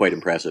 really quite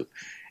impressive.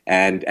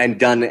 And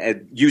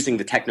done using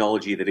the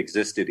technology that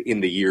existed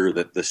in the year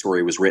that the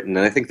story was written.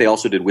 And I think they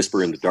also did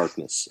Whisper in the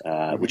Darkness,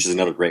 which is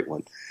another great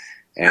one.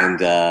 And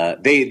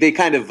they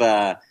kind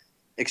of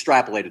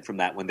extrapolated from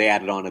that when they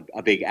added on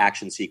a big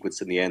action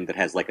sequence in the end that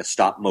has like a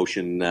stop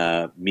motion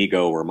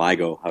Migo or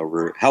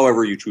Migo,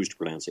 however you choose to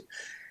pronounce it.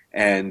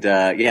 And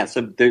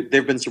so there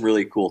have been some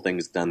really cool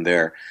things done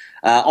there.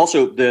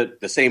 Also,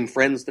 the same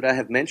friends that I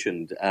have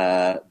mentioned,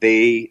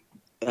 they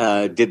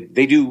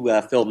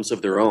do films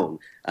of their own.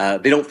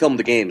 They don't film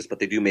the games, but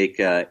they do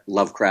make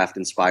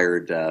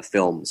Lovecraft-inspired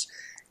films.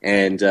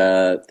 And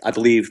I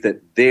believe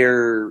that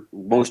their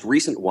most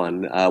recent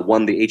one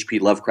won the H.P.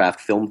 Lovecraft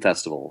Film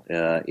Festival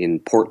in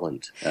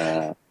Portland.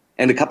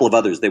 And a couple of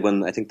others. They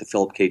won, I think, the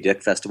Philip K.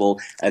 Dick Festival.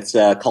 It's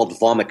called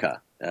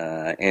Vomica.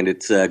 And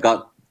it's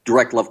got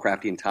direct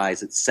Lovecraftian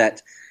ties. It's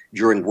set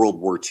during World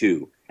War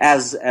II.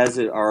 As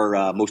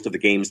are most of the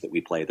games that we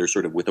play. They're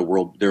sort of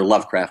they're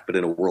Lovecraft, but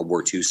in a World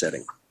War II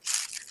setting.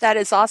 That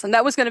is awesome.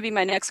 That was going to be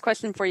my next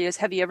question for you is,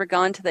 have you ever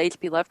gone to the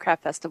H.P.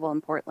 Lovecraft Festival in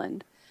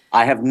Portland?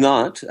 I have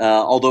not,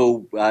 although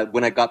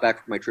when I got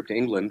back from my trip to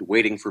England,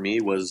 waiting for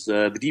me was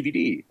the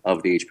DVD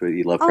of the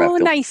H.P. Lovecraft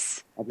film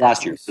nice.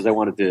 Last year, because I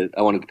wanted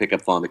to pick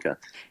up Vomica.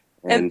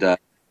 And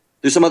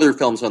there's some other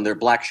films on there,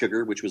 Black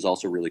Sugar, which was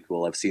also really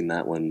cool. I've seen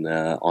that one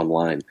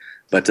online,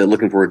 but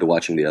looking forward to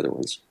watching the other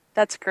ones.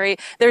 That's great.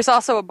 There's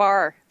also a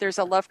bar. There's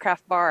a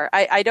Lovecraft bar.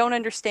 I don't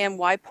understand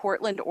why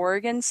Portland,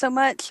 Oregon so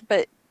much,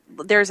 but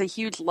there's a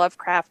huge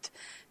Lovecraft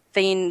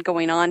thing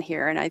going on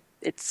here, and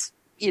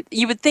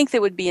you would think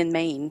that would be in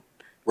Maine.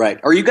 Right.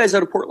 Are you guys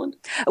out of Portland?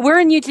 We're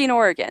in Eugene,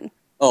 Oregon.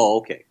 Oh,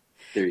 okay.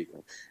 There you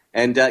go.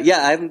 And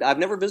I've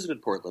never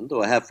visited Portland,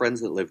 though I have friends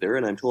that live there,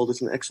 and I'm told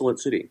it's an excellent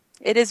city.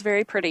 It is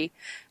very pretty.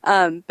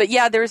 But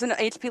yeah, there's an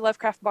H.P.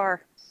 Lovecraft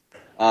bar.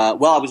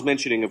 Well, I was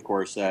mentioning, of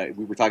course,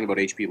 we were talking about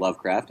H.P.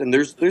 Lovecraft, and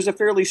there's a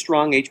fairly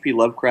strong H.P.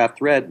 Lovecraft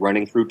thread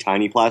running through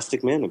Tiny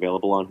Plastic Men,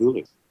 available on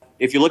Hulu.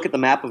 If you look at the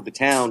map of the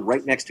town,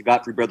 right next to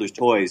Godfrey Brothers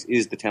Toys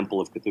is the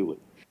Temple of Cthulhu.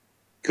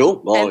 Cool.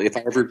 Well, if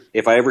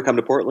I ever come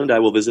to Portland, I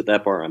will visit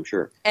that bar, I'm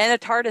sure. And a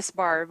TARDIS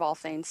bar, of all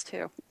things,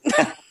 too.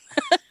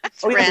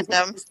 It's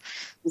random.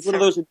 There's one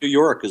of those in New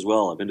York as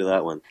well. I've been to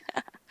that one.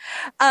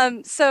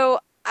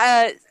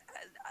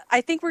 I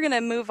think we're going to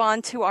move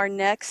on to our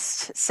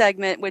next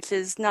segment, which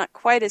is not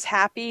quite as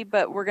happy,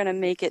 but we're going to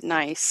make it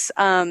nice.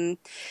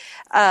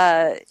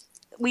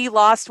 We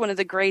lost one of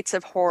the greats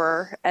of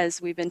horror,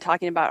 as we've been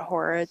talking about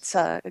horror. It's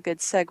a good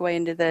segue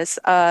into this.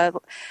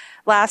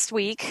 Last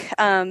week,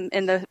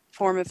 in the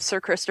form of Sir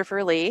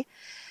Christopher Lee.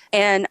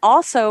 And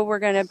also, we're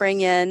going to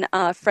bring in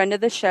a friend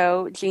of the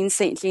show, Gene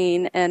St.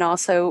 Jean, and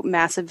also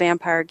massive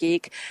vampire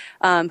geek,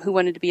 who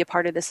wanted to be a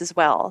part of this as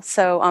well.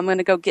 So I'm going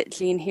to go get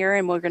Gene here,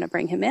 and we're going to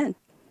bring him in.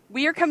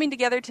 We are coming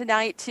together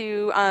tonight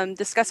to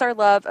discuss our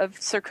love of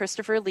Sir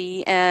Christopher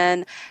Lee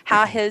and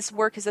how his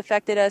work has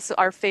affected us,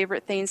 our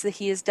favorite things that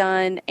he has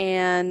done.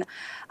 And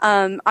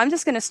I'm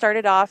just going to start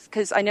it off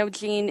because I know,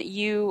 Gene,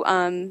 you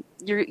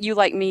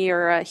like me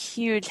are a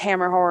huge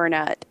Hammer horror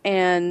nut.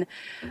 And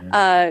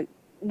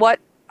what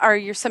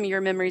are some of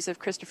your memories of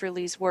Christopher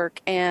Lee's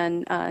work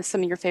and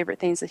some of your favorite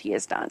things that he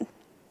has done?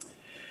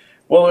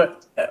 Well,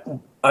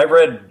 I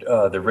read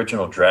the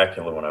original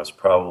Dracula when I was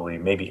probably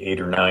maybe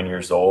 8 or 9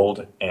 years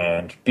old,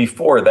 and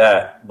before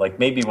that, like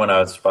maybe when I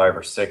was 5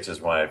 or 6 is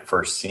when I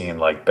first seen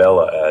like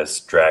Bela as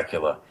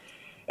Dracula.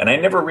 And I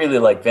never really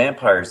liked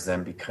vampires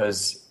then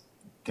because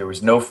there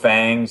was no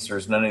fangs, there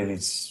was none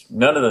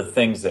of the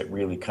things that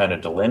really kind of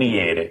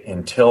delineate it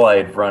until I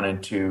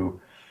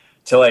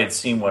had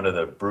seen one of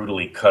the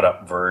brutally cut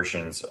up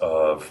versions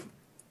of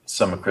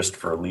some of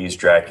Christopher Lee's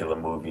Dracula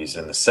movies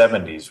in the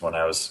 70s when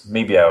I was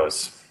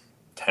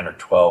 10 or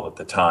 12 at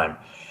the time.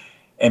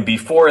 And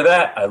before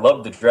that, I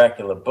loved the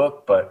Dracula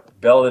book,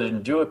 but Bela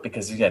didn't do it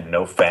because he had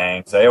no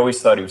fangs. I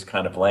always thought he was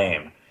kind of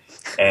lame.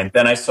 And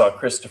then I saw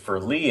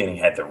Christopher Lee, and he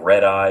had the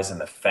red eyes and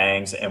the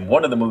fangs. And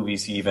one of the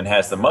movies, he even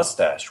has the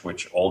mustache,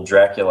 which old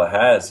Dracula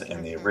has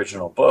in the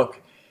original book.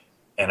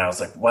 And I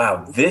was like,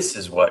 wow, this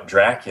is what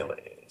Dracula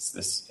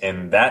is.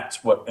 And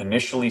that's what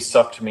initially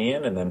sucked me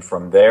in. And then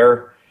from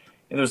there,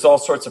 and there's all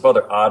sorts of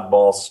other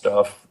oddball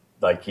stuff,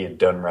 like he had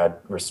done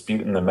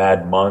Rasputin the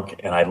Mad Monk.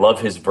 And I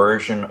love his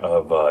version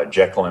of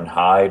Jekyll and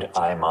Hyde,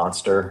 I,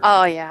 Monster.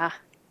 Oh, yeah.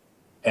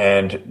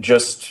 And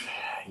just...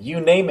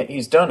 you name it,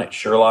 he's done it.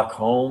 Sherlock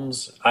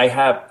Holmes. I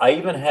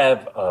even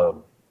have a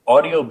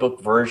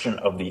audiobook version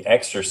of The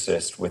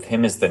Exorcist with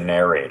him as the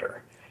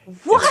narrator.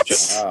 What?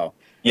 Wow.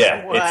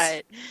 Yeah,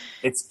 What?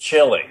 it's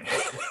chilling.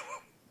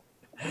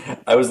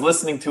 I was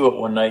listening to it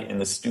one night in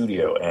the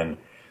studio, and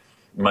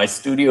my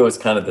studio is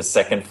kind of the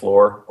second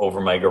floor over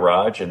my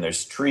garage, and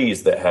there's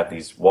trees that have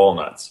these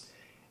walnuts.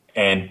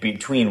 And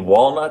between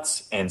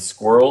walnuts and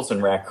squirrels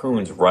and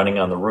raccoons running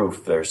on the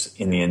roof, there's,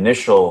 in the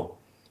initial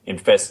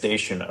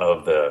infestation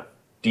of the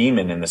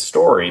demon in the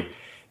story,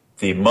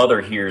 the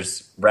mother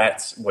hears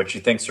rats, what she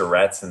thinks are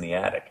rats in the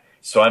attic.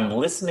 So I'm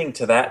listening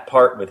to that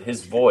part with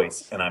his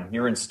voice, and I'm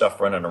hearing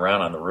stuff running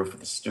around on the roof of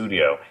the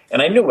studio.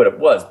 And I knew what it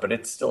was, but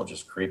it still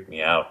just creeped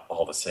me out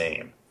all the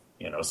same.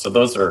 So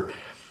those are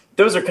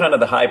kind of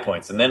the high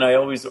points. And then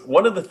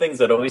one of the things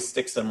that always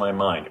sticks in my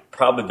mind,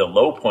 probably the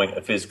low point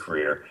of his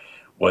career,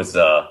 was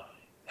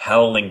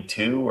Howling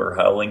 2 or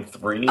Howling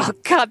 3. Oh,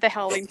 God, the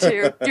Howling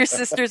 2. Your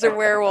sister's a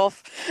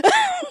werewolf.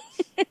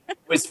 It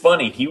was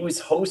funny. He was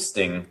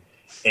hosting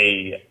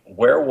a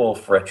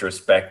werewolf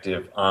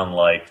retrospective on,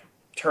 like,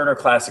 Turner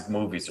Classic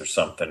Movies or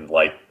something,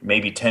 like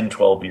maybe 10,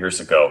 12 years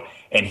ago.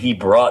 And he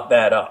brought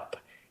that up.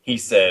 He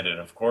said, and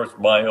of course,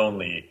 my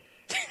only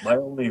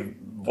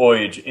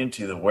voyage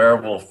into the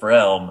werewolf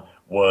realm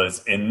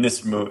was in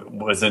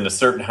a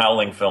certain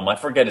Howling film. I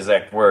forget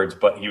exact words,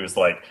 but he was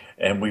like,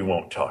 and we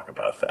won't talk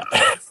about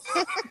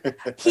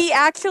that. He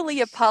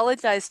actually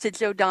apologized to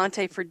Joe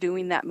Dante for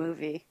doing that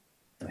movie.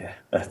 Yeah,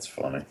 that's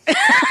funny.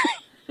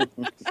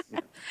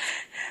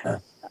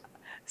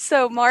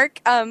 So,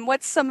 Mark,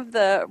 what's some of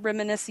the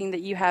reminiscing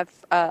that you have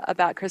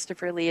about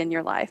Christopher Lee in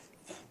your life?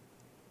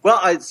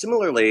 Well,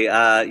 similarly,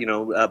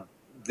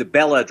 the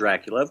Bela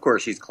Dracula, of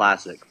course, he's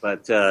classic.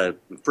 But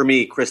for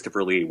me,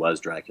 Christopher Lee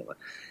was Dracula.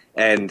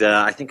 And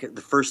I think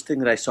the first thing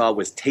that I saw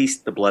was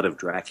Taste the Blood of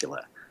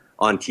Dracula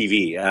on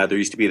TV. There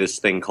used to be this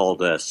thing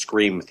called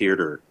Scream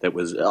Theater that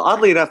was,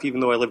 oddly enough,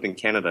 even though I lived in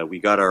Canada, we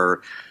got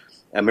our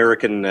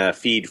American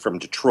feed from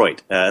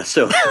Detroit.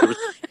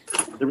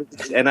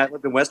 And I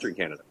lived in Western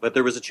Canada. But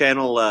there was a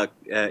channel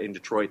in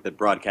Detroit that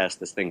broadcast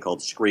this thing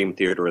called Scream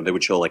Theater, and they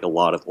would show like a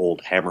lot of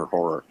old Hammer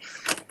horror.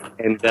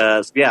 And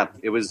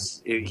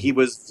he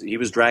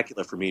was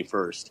Dracula for me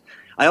first.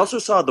 I also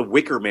saw The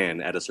Wicker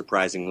Man at a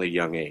surprisingly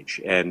young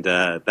age, and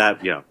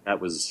that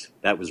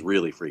was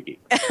really freaky.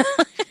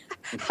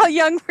 How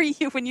young were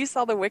you when you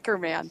saw The Wicker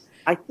Man?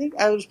 I think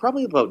I was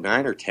probably about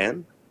 9 or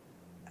 10.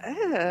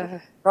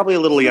 Probably a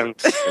little young.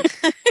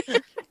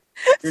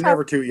 You're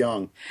never too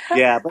young.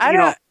 Yeah, but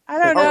I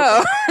don't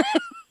know.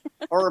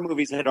 Horror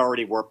movies had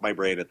already warped my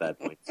brain at that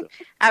point. So.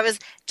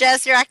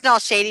 Jess, you're acting all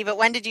shady, but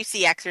when did you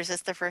see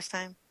Exorcist the first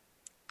time?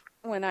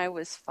 When I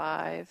was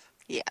 5.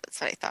 Yeah, that's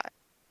what I thought.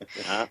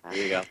 There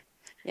you go.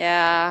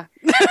 Yeah.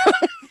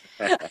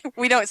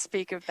 We don't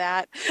speak of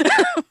that.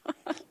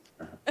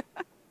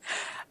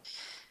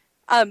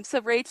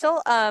 So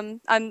Rachel,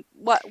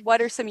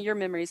 what are some of your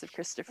memories of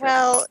Christopher?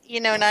 Well,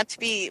 not to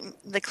be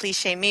the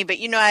cliche me, but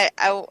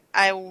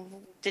I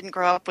didn't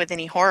grow up with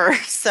any horror.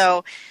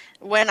 So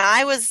when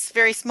I was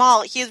very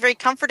small, he was very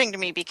comforting to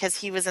me because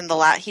he was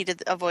he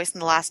did a voice in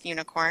The Last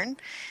Unicorn,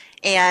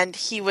 and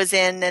he was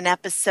in an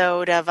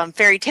episode of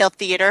Fairy Tale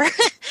Theater,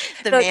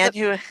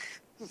 the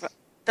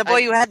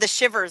boy who had the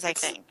shivers, I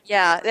think.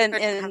 Yeah,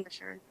 and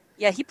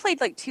yeah, he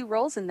played like 2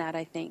 roles in that,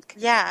 I think.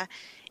 Yeah.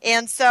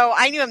 And so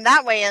I knew him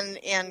that way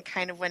and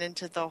kind of went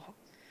into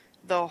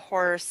the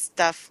horror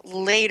stuff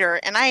later.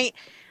 And I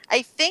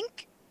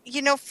think,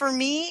 for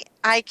me,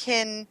 I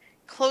can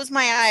close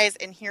my eyes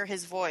and hear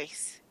his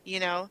voice,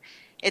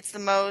 It's the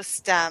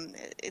most,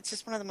 it's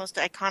just one of the most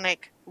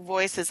iconic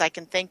voices I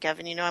can think of.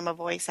 And, I'm a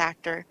voice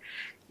actor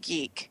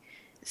geek.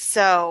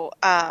 So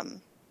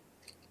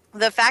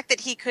the fact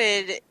that he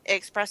could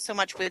express so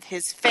much with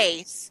his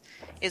face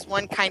is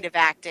one kind of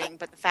acting,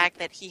 but the fact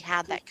that he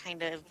had that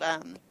kind of...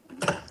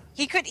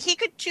 He could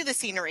chew the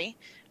scenery,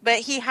 but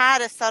he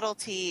had a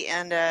subtlety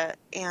and a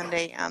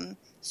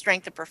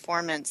strength of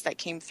performance that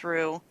came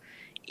through,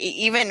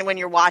 even when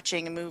you're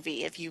watching a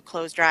movie. If you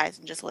closed your eyes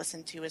and just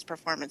listened to his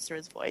performance through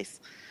his voice,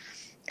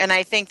 and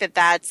I think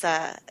that's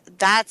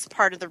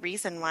part of the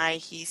reason why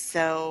he's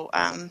so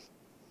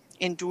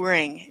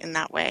enduring in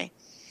that way.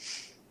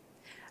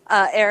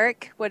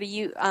 Eric, what do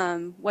you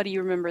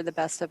remember the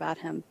best about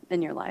him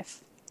in your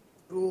life?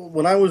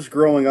 When I was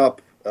growing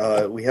up,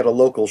 we had a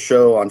local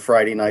show on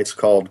Friday nights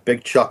called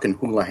Big Chuck and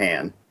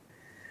Houlihan,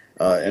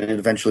 and it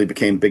eventually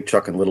became Big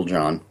Chuck and Little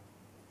John.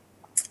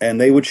 And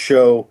they would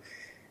show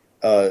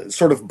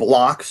sort of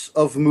blocks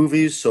of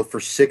movies. So for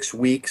 6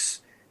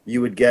 weeks,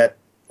 you would get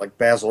like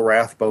Basil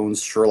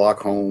Rathbone's Sherlock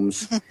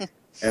Holmes,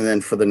 and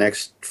then for the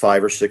next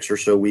 5 or 6 or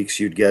so weeks,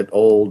 you'd get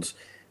old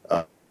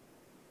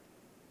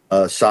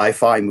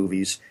sci-fi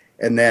movies,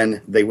 and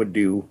then they would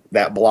do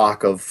that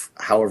block of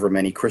however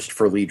many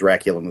Christopher Lee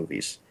Dracula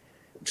movies.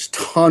 Just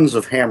tons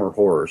of Hammer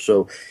horror.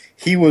 So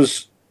he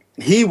was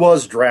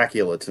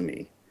Dracula to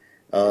me.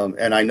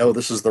 And I know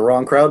this is the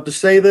wrong crowd to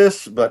say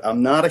this, but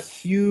I'm not a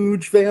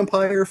huge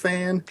vampire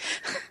fan.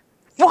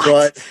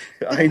 What?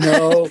 But I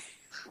know.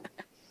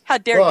 How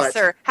dare you,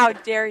 sir? How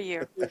dare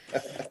you?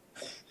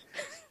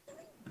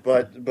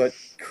 But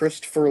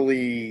Christopher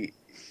Lee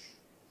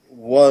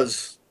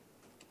was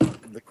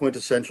the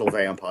quintessential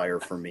vampire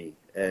for me.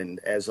 And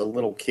as a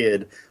little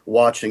kid,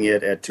 watching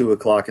it at 2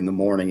 o'clock in the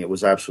morning, it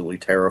was absolutely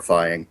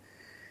terrifying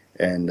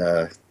and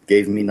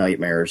gave me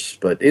nightmares,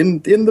 but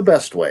in the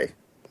best way.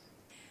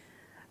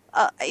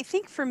 I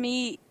think for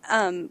me,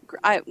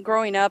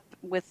 growing up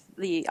with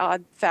the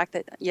odd fact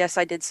that, yes,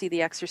 I did see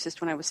The Exorcist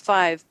when I was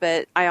 5,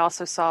 but I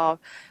also saw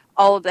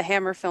all of the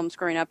Hammer films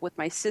growing up with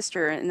my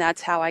sister, and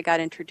that's how I got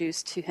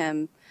introduced to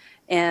him,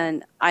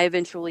 and I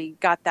eventually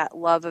got that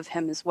love of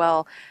him as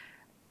well.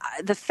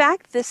 The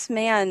fact this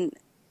man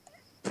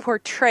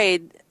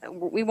portrayed,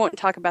 we won't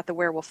talk about the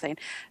werewolf thing,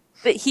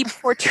 but he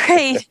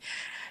portrayed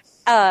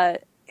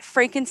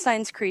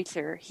Frankenstein's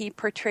creature, he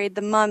portrayed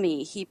the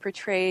Mummy, he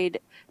portrayed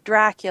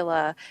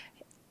Dracula,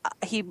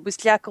 he was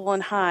Jekyll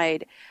and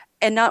Hyde,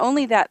 and not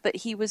only that, but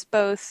he was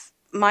both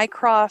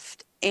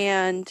Mycroft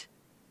and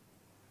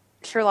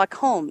Sherlock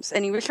Holmes,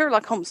 and he was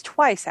Sherlock Holmes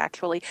twice,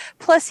 actually,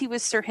 plus he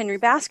was Sir Henry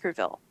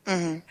Baskerville.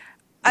 Mm-hmm.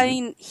 I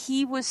mean,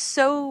 he was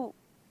so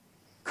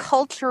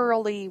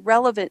culturally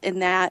relevant in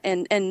that,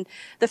 and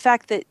the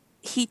fact that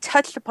he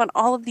touched upon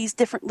all of these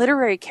different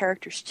literary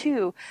characters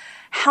too.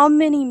 How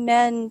many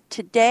men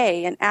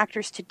today and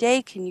actors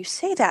today can you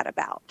say that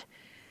about?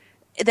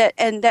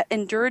 That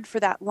endured for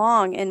that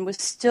long and was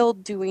still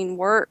doing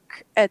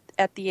work at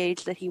the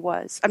age that he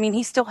was. I mean,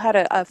 he still had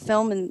a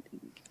film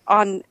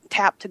on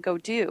tap to go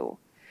do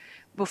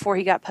before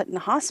he got put in the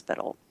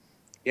hospital.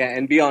 Yeah,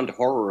 and beyond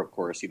horror, of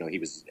course, he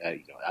was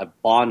a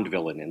Bond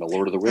villain in the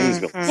Lord of the Rings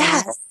villain.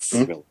 Yes.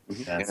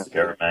 That's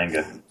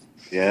Scaramanga.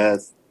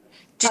 Yes.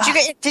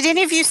 Did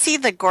any of you see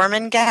the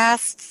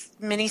Gormenghast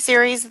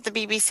miniseries that the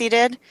BBC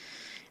did?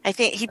 I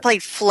think he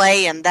played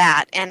Flay in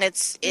that, and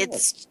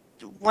it's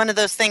one of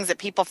those things that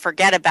people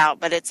forget about,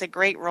 but it's a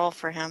great role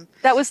for him.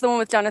 That was the one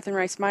with Jonathan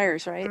Rhys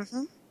Meyers, right?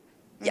 Mm-hmm.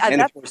 Yeah,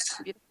 and of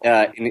course,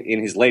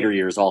 in his later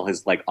years, all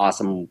his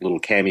awesome little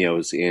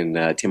cameos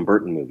in Tim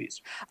Burton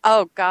movies.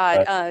 Oh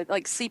God,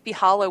 like Sleepy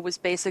Hollow was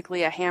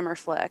basically a Hammer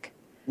flick.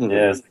 Mm-hmm.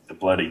 Yeah, it's like The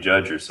Bloody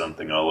Judge or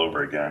something all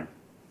over again.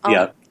 Oh,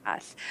 yeah.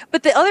 Gosh.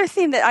 But the other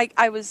thing that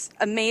I was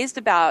amazed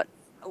about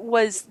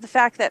was the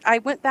fact that I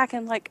went back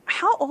and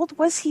how old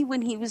was he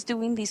when he was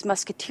doing these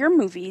Musketeer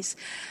movies?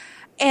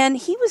 And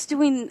he was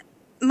doing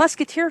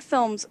Musketeer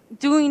films,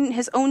 doing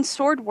his own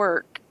sword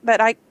work,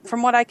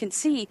 from what I can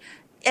see,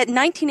 at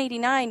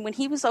 1989 when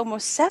he was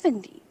almost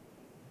 70.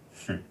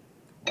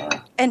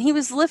 And he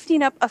was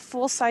lifting up a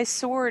full-size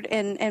sword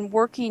and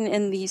working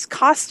in these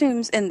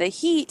costumes in the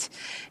heat.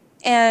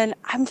 And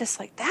I'm just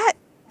like, that,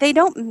 they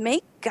don't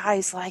make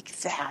guys like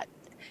that.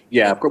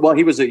 Yeah, well,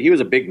 he was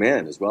a big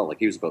man as well.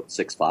 He was about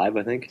 6'5",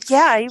 I think.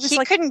 Yeah,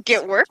 he couldn't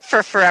get work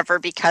for forever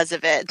because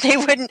of it.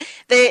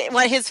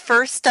 His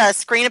first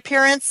screen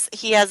appearance,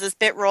 he has this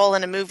bit role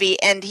in a movie,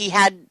 and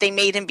they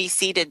made him be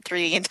seated through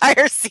the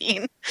entire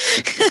scene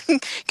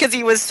because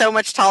he was so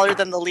much taller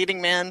than the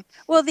leading man.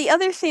 Well, the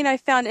other thing I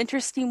found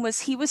interesting was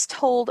he was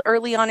told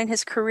early on in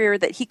his career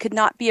that he could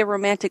not be a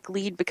romantic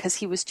lead because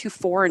he was too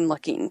foreign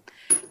looking.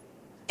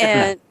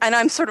 And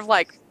I'm sort of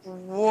like,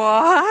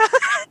 what?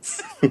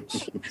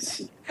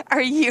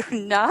 Are you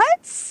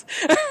nuts?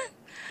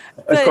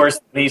 Of course,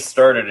 when he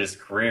started his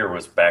career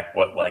was back,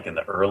 in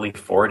the early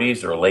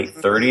 40s or late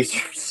 30s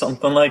or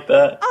something like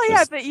that? Oh,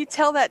 yeah, but you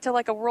tell that to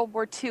a World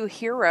War II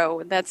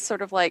hero, and that's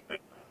sort of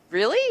like,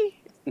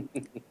 really?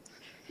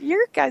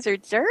 You guys are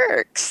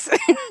jerks.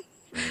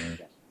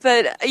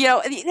 But,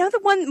 the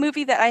one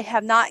movie that I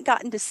have not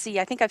gotten to see,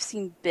 I think I've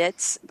seen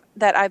bits,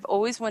 that I've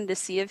always wanted to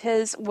see of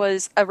his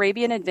was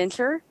Arabian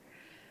Adventure.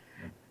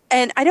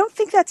 And I don't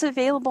think that's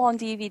available on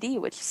DVD,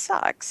 which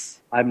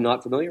sucks. I'm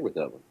not familiar with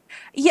that one.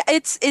 Yeah,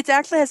 it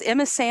actually has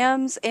Emma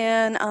Samms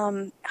and,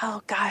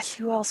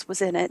 who else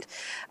was in it?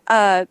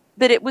 But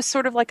it was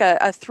sort of like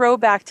a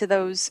throwback to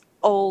those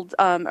old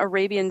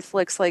Arabian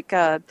flicks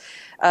where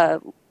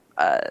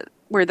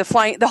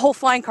the whole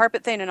flying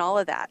carpet thing and all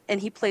of that.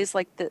 And he plays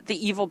the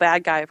evil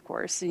bad guy, of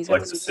course. And he's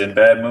the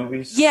Sinbad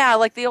movies? Yeah,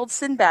 like the old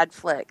Sinbad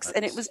flicks.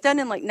 And it was done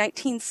in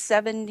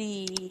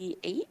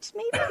 1978,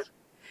 maybe?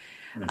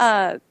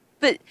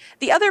 But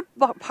the other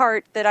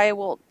part that I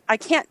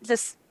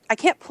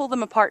can't pull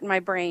them apart in my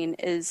brain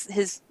is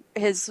his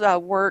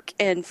work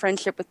and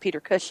friendship with Peter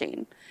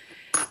Cushing.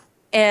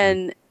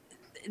 And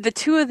the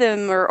two of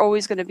them are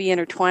always going to be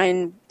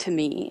intertwined to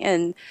me.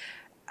 And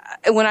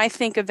when I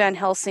think of Van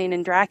Helsing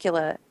and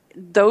Dracula,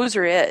 those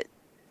are it.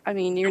 I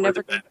mean, you're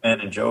never the Batman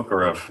and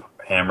Joker of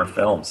Hammer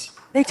films.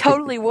 They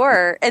totally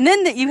were. And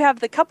then you have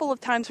the couple of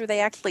times where they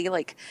actually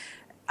like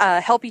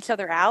help each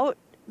other out,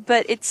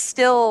 but it's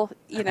still,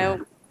 you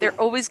know, they're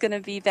always going to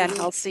be Van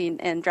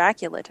Helsing and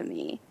Dracula to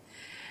me.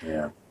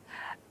 Yeah.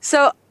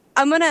 So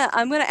I'm gonna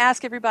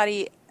ask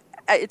everybody.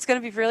 It's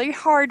going to be really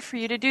hard for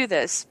you to do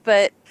this,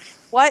 but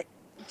what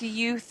do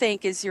you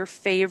think is your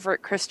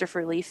favorite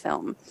Christopher Lee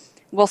film?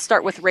 We'll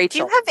start with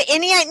Rachel. Do you have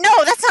any?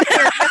 No, that's not fair.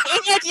 Do you have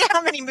any idea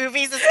how many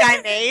movies this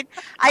guy made?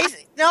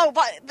 No,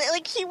 but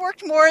like he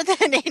worked more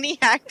than any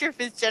actor of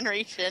his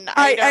generation.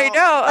 I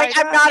know.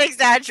 I'm not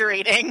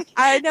exaggerating.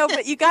 I know,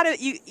 but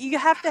you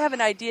have to have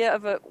an idea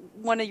of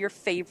one of your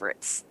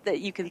favorites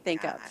that you can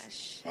think of.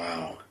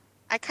 Wow.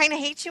 I kind of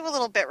hate you a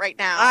little bit right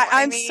now.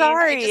 I'm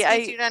sorry. I just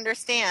need you to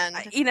understand.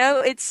 You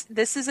know,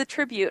 this is a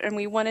tribute, and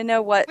we want to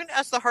know what. I'm going to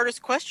ask the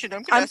hardest question.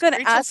 I'm going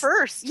to ask Rachel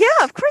first. Yeah,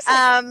 of course.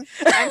 I'm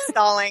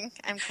stalling.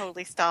 I'm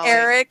totally stalling.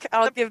 Eric,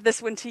 I'll give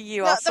this one to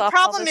you. The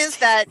problem is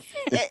that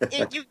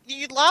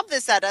you lob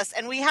this at us,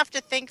 and we have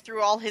to think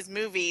through all his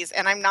movies,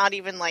 and I'm not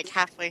even like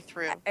halfway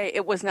through.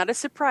 It was not a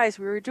surprise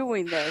we were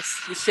doing this.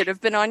 You should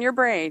have been on your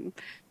brain.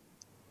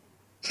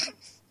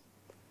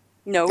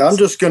 No, I'm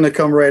just going to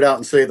come right out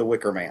and say The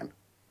Wicker Man.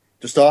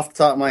 Just off the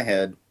top of my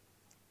head,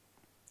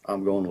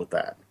 I'm going with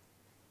that.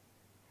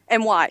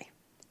 And why?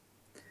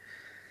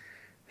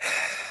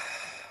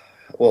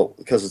 Well,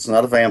 because it's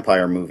not a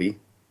vampire movie.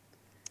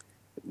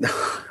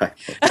 That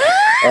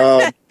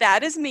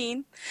is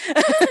mean.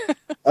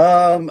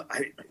 I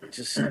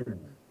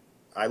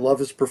love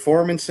his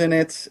performance in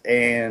it,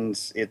 and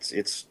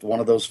it's one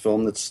of those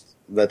films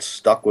that's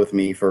stuck with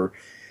me for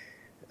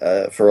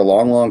a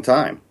long, long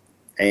time.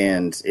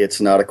 And it's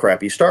not a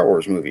crappy Star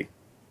Wars movie.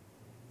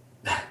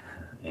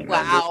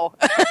 Wow.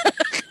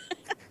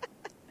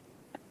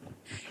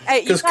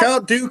 Because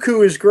Count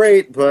Dooku is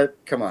great, but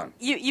come on.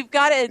 You've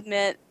got to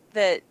admit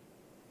that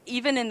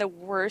even in the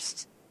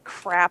worst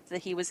crap that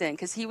he was in,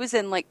 because he was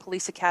in like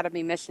Police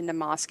Academy Mission to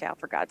Moscow,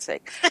 for God's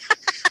sake.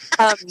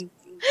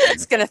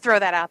 Just going to throw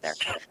that out there.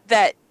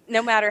 That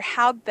no matter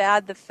how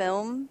bad the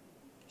film,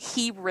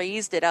 he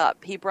raised it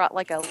up. He brought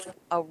like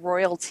a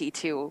royalty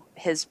to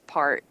his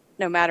part,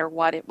 no matter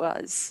what it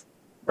was.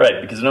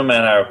 Right, because no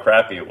matter how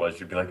crappy it was,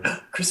 you'd be like,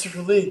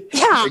 Christopher Lee.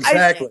 Yeah,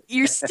 exactly.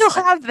 You still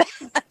have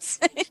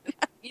that.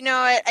 You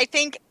know what? I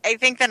think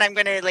that I'm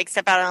going to like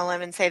step out on a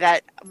limb and say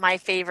that my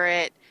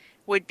favorite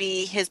would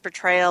be his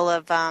portrayal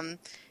of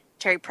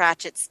Terry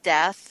Pratchett's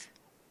death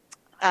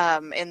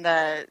in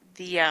the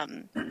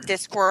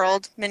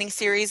Discworld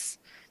miniseries,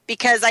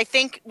 because I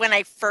think when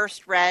I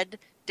first read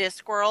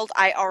Discworld,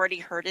 I already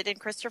heard it in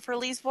Christopher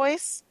Lee's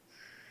voice,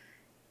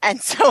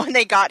 and so when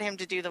they got him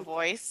to do the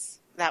voice,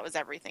 that was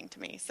everything to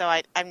me. So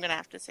I'm going to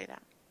have to say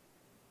that.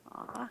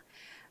 Aw.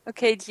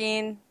 Okay,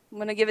 Gene, I'm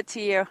going to give it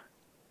to you.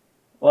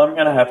 Well, I'm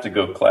going to have to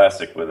go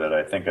classic with it.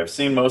 I think I've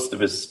seen most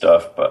of his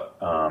stuff, but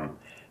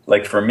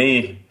like for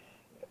me,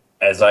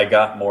 as I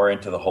got more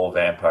into the whole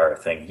vampire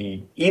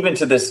thing, even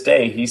to this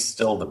day, he's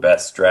still the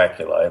best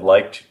Dracula. I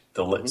liked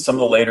some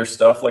of the later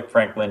stuff like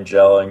Frank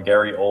Langella and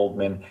Gary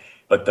Oldman,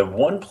 but the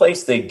one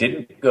place they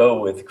didn't go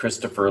with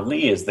Christopher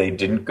Lee is they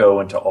didn't go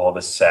into all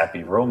the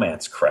sappy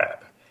romance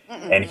crap.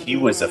 And he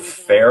was a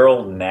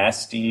feral,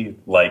 nasty,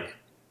 like,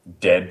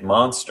 dead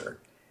monster.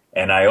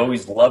 And I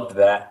always loved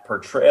that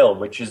portrayal,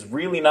 which has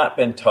really not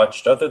been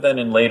touched other than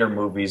in later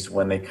movies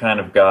when they kind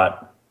of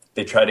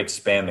they try to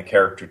expand the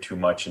character too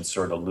much and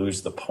sort of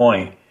lose the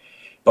point.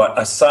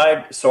 But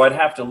so I'd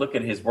have to look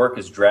at his work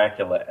as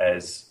Dracula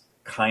as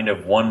kind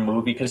of one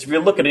movie, because if you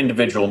look at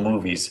individual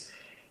movies,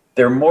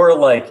 they're more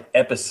like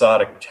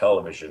episodic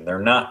television. They're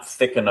not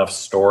thick enough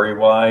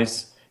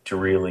story-wise to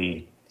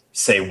really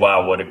say,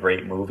 wow, what a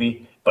great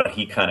movie, but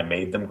he kind of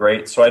made them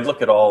great. So I'd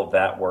look at all of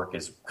that work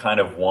as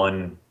kind of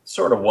one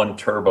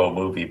turbo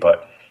movie.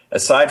 But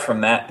aside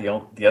from that,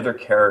 the other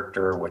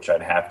character, which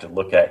I'd have to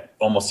look at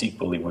almost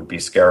equally, would be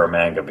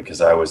Scaramanga,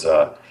 because I was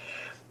a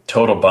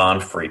total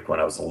Bond freak when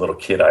I was a little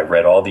kid. I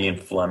read all the Ian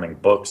Fleming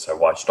books. I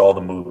watched all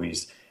the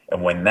movies.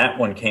 And when that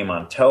one came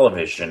on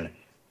television,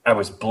 I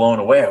was blown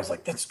away. I was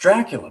like, that's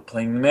Dracula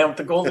playing the man with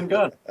the golden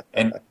gun.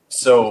 And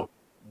so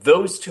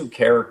those two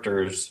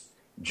characters,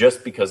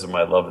 just because of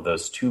my love of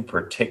those two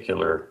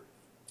particular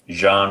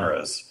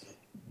genres,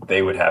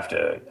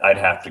 I'd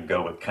have to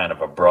go with kind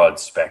of a broad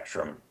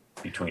spectrum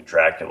between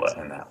Dracula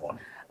and that one.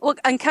 Well,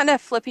 I'm kind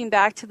of flipping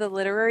back to the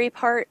literary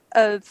part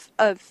of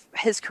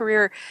his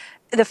career.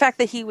 The fact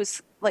that he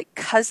was like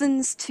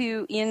cousins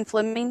to Ian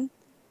Fleming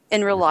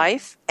in real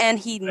life, and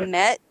he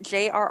met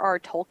J.R.R.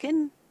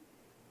 Tolkien.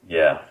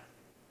 Yeah.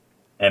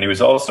 And he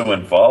was also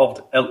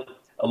involved,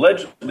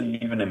 allegedly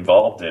even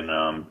involved in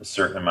a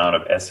certain amount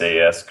of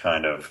SAS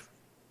kind of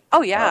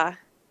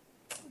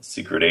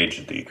secret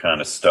agency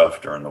kind of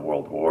stuff during the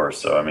World War.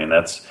 So, I mean,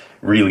 that's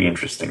really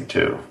interesting,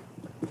 too.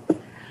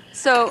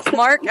 So,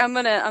 Mark, I'm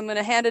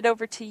gonna hand it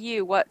over to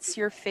you. What's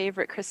your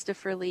favorite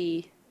Christopher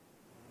Lee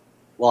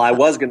Well, I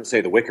was going to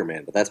say The Wicker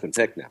Man, but that's been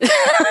picked now.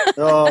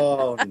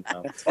 Oh,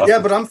 no. Yeah,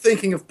 but I'm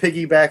thinking of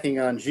piggybacking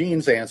on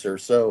Gene's answer,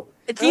 so...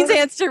 Gene's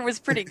answer was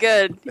pretty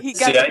good. He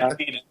got I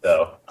cheated,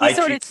 though. He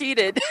sort of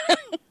cheated.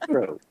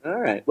 All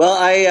right. Well,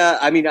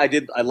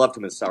 I loved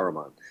him as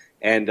Saruman.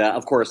 And,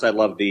 of course, I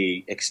love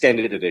the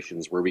extended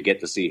editions where we get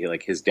to see,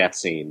 like, his death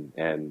scene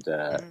and...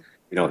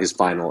 his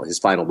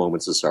final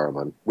moments as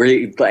Saruman.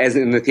 As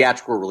in the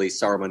theatrical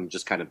release, Saruman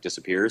just kind of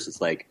disappears.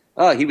 It's like,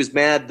 oh, he was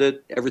mad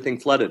that everything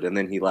flooded, and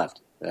then he left.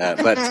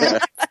 But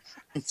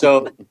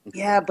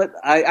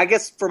I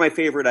guess for my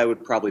favorite, I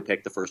would probably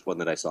pick the first one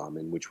that I saw him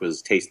in, which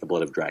was Taste the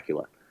Blood of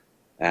Dracula.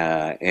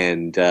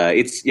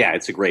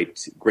 It's a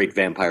great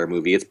vampire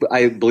movie.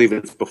 I believe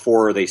it's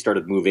before they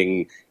started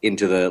moving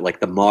into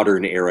the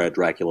modern era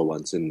Dracula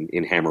ones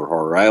in Hammer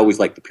horror. I always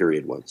liked the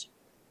period ones.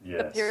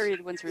 Yes. The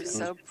period ones were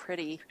so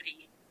pretty.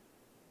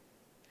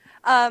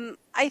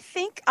 I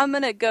think I'm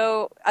going to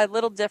go a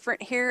little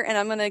different here, and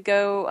I'm going to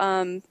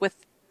go with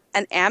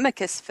an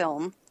Amicus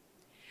film,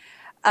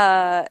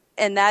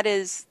 and that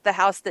is The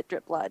House That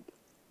Dripped Blood.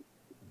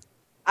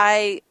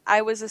 I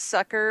was a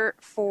sucker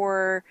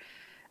for...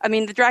 I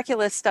mean, the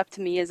Dracula stuff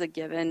to me is a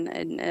given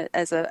and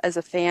as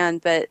a fan,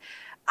 but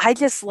I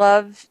just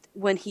loved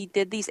when he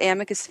did these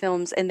Amicus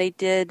films, and they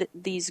did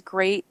these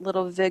great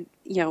little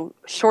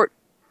short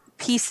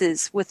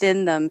pieces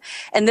within them,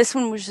 and this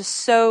one was just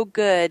so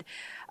good.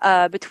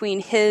 Between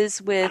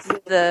his with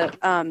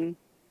the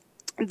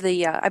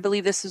I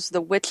believe this is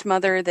the witch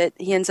mother that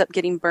he ends up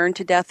getting burned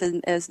to death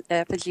as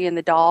effigy in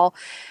the doll,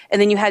 and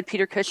then you had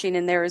Peter Cushing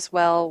in there as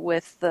well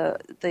with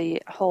the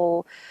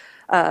whole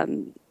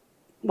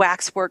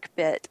waxwork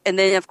bit, and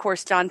then of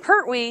course John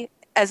Pertwee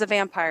as a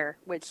vampire,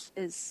 which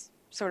is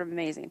sort of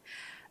amazing.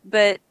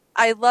 But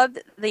I loved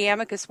the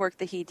Amicus work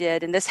that he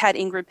did, and this had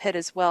Ingrid Pitt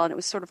as well, and it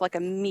was sort of like a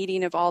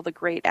meeting of all the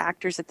great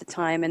actors at the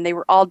time, and they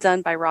were all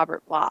done by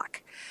Robert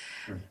Bloch.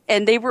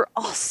 And they were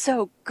all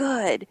so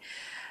good.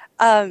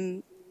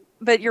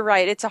 But you're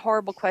right, it's a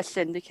horrible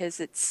question because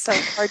it's so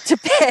hard to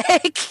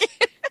pick.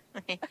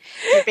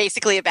 You're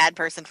basically a bad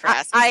person for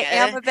asking it. I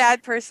am a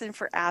bad person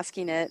for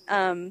asking it.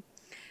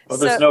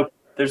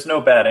 There's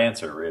no bad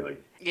answer, really.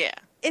 Yeah.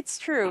 It's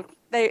true.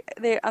 They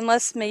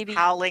unless maybe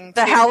Howling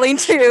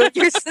 2,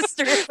 your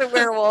sister is the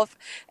werewolf,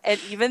 and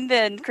even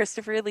then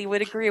Christopher Lee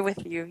would agree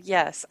with you.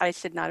 Yes, I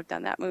should not have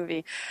done that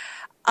movie.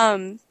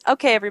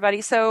 Okay,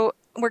 everybody. So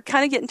we're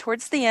kind of getting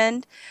towards the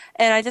end,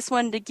 and I just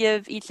wanted to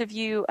give each of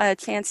you a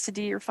chance to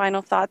do your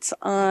final thoughts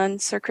on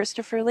Sir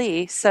Christopher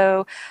Lee.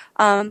 So,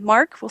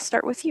 Mark, we'll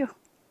start with you.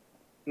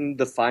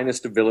 The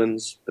finest of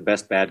villains, the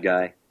best bad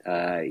guy.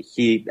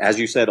 He, as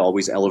you said,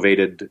 always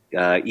elevated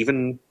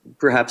even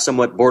perhaps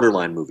somewhat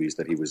borderline movies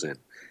that he was in.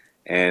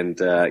 And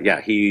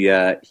he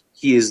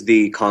is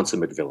the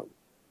consummate villain.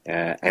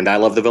 And I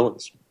love the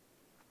villains.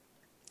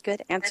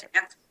 Good answer.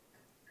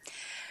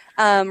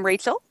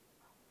 Rachel?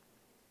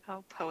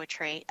 Oh,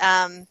 poetry.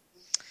 Every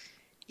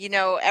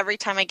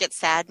time I get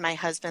sad, my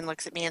husband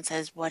looks at me and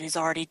says, "What is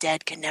already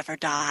dead can never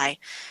die."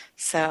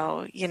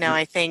 So,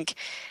 I think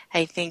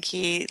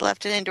he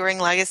left an enduring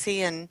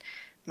legacy, and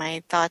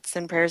my thoughts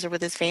and prayers are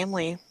with his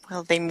family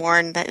while they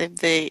mourn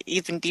the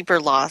even deeper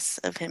loss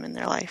of him in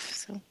their life.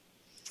 So,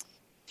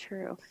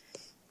 true.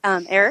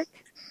 Eric?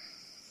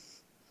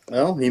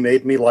 Well, he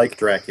made me like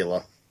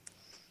Dracula.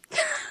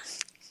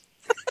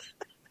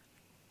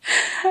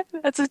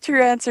 That's a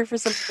true answer for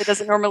somebody that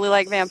doesn't normally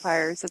like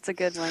vampires. That's a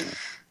good one.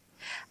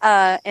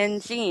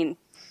 And Gene?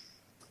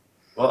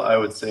 Well, I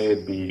would say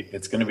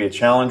it's going to be a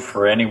challenge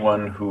for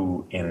anyone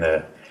who, in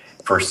the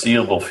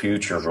foreseeable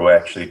future, who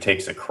actually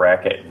takes a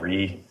crack at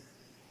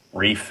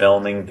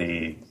refilming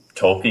the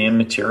Tolkien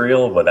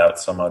material without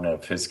someone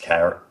of his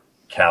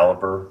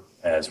caliber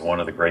as one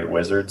of the great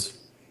wizards.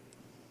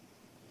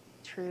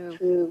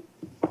 True.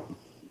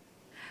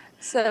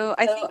 So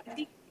I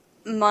think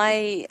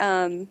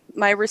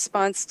my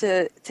response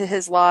to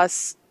his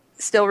loss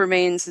still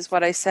remains is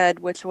what I said,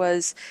 which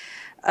was,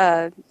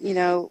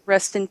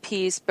 rest in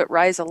peace, but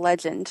rise a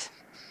legend.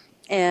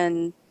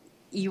 And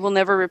you will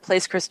never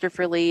replace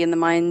Christopher Lee in the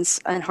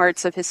minds and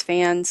hearts of his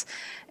fans,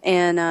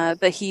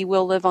 but he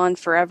will live on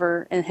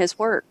forever in his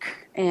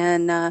work.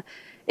 And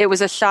it was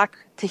a shock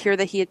to hear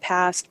that he had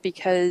passed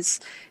because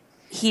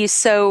he's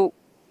so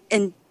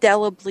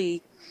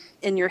indelibly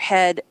in your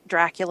head,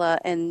 Dracula,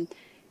 and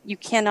you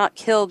cannot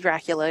kill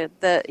Dracula.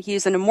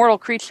 He's an immortal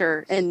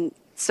creature in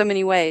so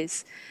many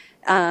ways,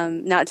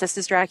 not just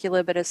as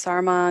Dracula, but as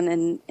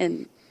Saruman.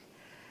 And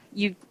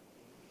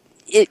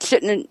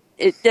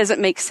it doesn't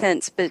make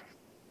sense, but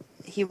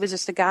he was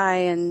just a guy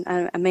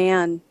and a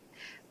man,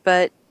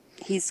 but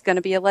he's going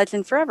to be a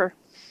legend forever.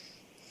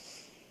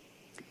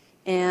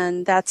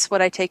 And that's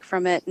what I take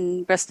from it.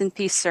 And rest in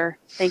peace, sir.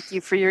 Thank you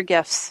for your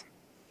gifts.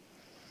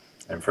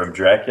 And from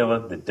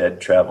Dracula, the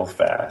dead travel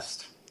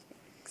fast.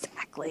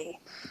 Exactly.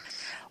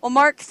 Well,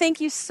 Mark,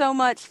 thank you so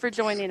much for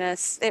joining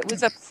us. It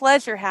was a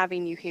pleasure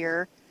having you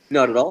here.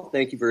 Not at all.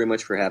 Thank you very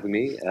much for having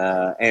me,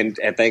 and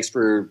thanks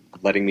for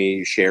letting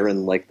me share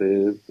in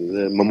the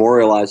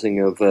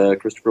memorializing of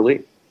Christopher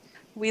Lee.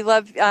 We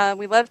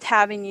loved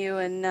having you,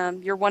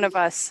 and you're one of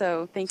us.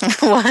 So thank you.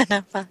 One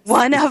of us.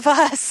 One of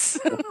us.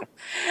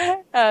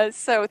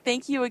 So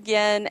thank you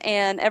again,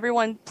 and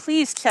everyone,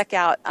 please check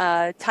out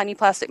Tiny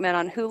Plastic Men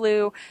on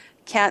Hulu.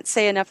 Can't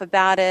say enough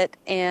about it.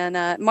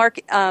 And Mark,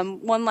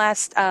 one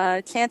last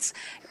chance.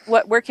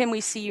 Where can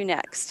we see you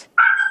next?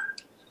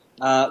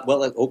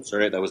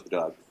 Sorry, that was the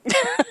dog.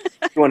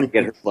 You want to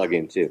get her plug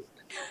in too.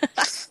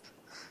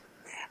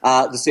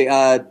 Let's see.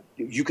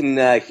 You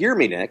can hear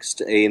me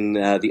next in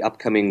the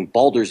upcoming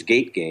Baldur's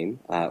Gate game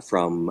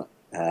from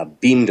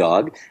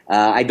Beamdog.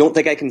 I don't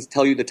think I can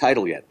tell you the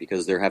title yet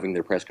because they're having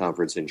their press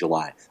conference in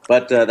July.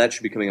 But that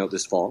should be coming out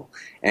this fall.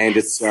 And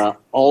it's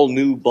all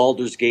new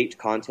Baldur's Gate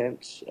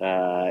content.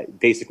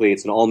 Basically,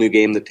 it's an all new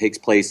game that takes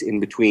place in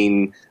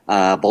between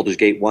Baldur's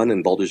Gate 1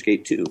 and Baldur's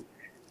Gate 2.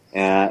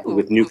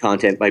 With new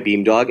content by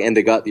Beamdog, and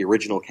they got the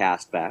original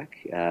cast back.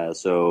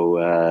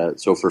 So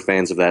for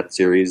fans of that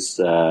series,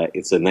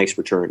 it's a nice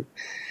return.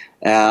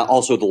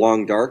 Also, The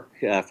Long Dark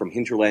from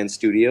Hinterland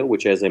Studio,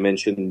 which, as I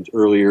mentioned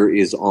earlier,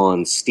 is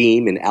on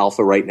Steam in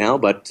alpha right now,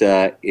 but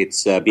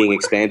it's being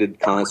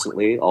expanded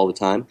constantly all the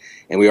time.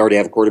 And we already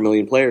have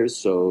 250,000 players,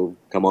 so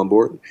come on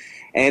board.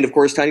 And, of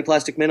course, Tiny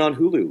Plastic Men on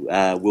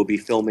Hulu. We'll be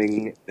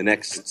filming the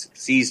next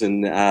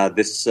season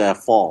this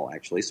fall,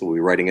 actually, so we'll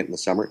be writing it in the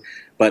summer.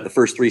 But the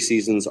first 3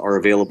 seasons are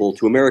available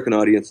to American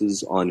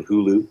audiences on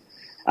Hulu.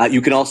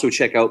 You can also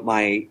check out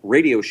my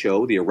radio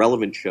show, The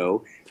Irrelevant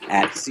Show,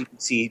 at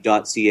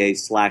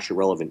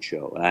cbc.ca/Irrelevant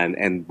Show.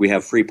 And we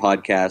have free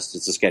podcasts.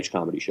 It's a sketch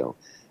comedy show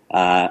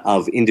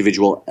of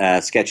individual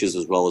sketches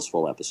as well as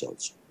full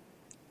episodes.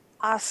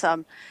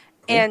 Awesome.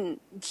 And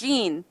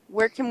Gene,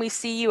 where can we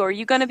see you? Are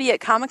you going to be at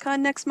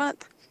Comic-Con next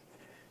month?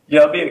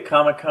 Yeah, I'll be at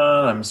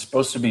Comic-Con. I'm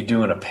supposed to be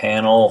doing a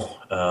panel.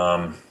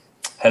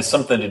 Has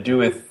something to do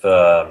with,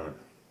 I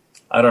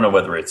don't know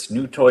whether it's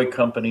new toy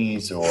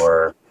companies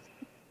or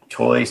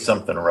toy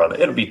something or other.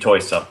 It'll be toy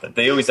something.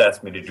 They always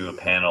ask me to do a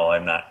panel.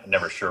 I'm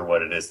never sure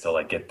what it is till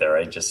I get there.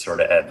 I just sort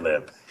of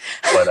ad-lib.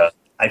 But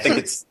I think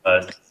it's...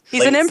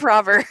 He's an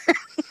improver.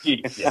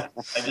 Yeah,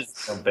 I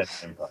just don't bet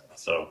improv.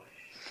 So...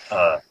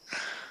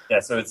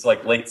 so it's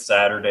like late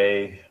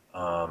Saturday.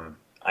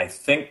 I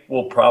think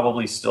we'll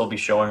probably still be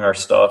showing our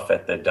stuff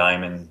at the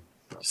Diamond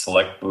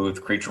Select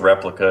booth, Creature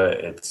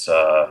Replica. It's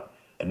a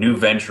new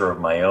venture of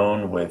my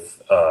own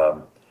with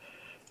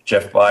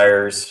Jeff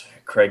Byers,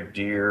 Craig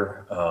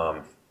Deere,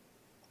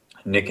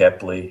 Nick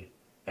Epley,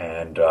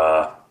 and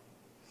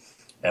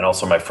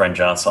also my friend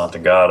John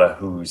Santagata,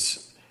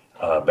 who's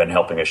been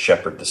helping us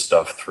shepherd the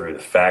stuff through the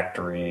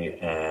factory.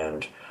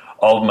 And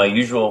all of my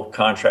usual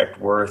contract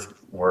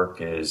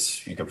work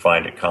is you can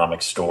find at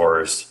comic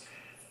stores.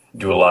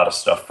 Do a lot of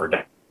stuff for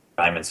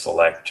Diamond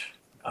Select,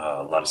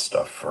 a lot of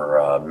stuff for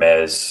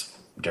Mez,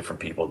 different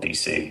people,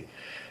 DC.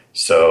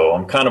 So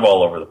I'm kind of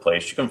all over the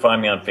place. You can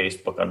find me on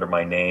Facebook under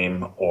my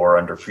name or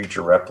under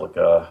Creature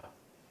Replica.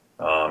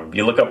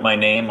 You look up my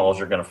name, all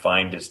you're going to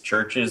find is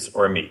churches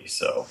or me.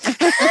 So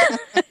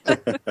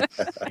you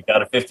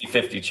got a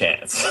 50-50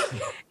 chance.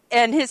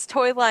 And his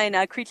toy line,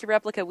 Creature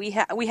Replica, we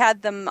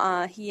had them,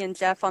 he and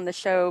Jeff on the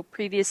show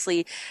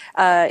previously,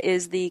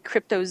 is the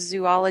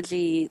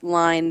cryptozoology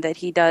line that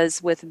he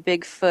does with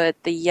Bigfoot,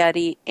 the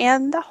Yeti,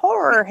 and the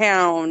Horror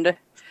Hound.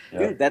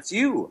 Yeah, that's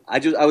you.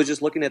 I was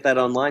just looking at that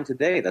online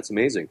today. That's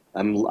amazing.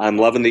 I'm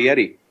loving the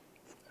Yeti.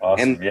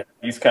 Awesome. And, yeah,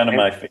 he's kind of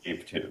my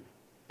fave too.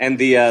 And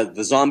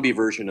the zombie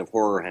version of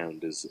Horror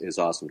Hound is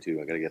awesome too.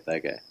 I got to get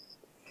that guy.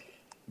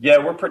 Yeah,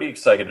 we're pretty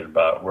excited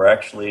about it. We're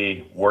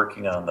actually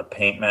working on the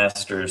Paint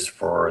Masters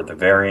for the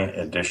variant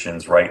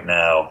editions right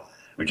now.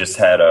 We just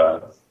had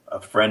a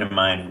friend of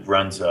mine who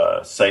runs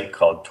a site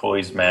called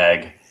Toys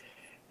Mag,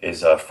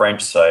 is a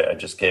French site. I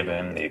just gave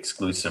him the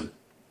exclusive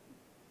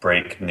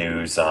break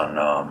news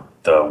on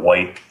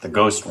the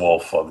ghost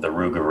wolf of the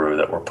Rougarou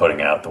that we're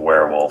putting out, the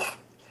werewolf.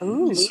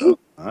 Ooh, so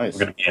nice. We're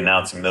going to be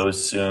announcing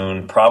those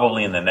soon.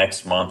 Probably in the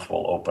next month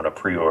we'll open a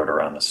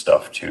pre-order on the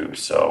stuff too.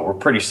 So we're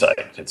pretty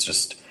psyched. It's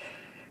just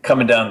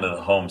coming down to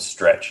the home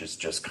stretch is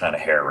just kind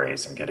of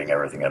hair-raising, getting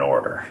everything in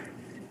order.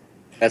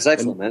 That's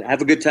excellent, man.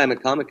 Have a good time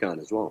at Comic-Con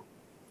as well.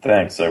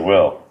 Thanks, I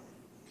will.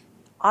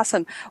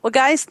 Awesome. Well,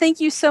 guys,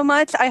 thank you so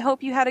much. I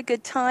hope you had a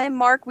good time.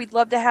 Mark, we'd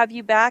love to have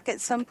you back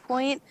at some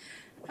point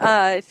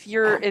if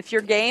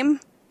you're game.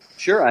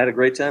 Sure, I had a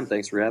great time.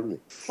 Thanks for having me.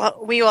 Well,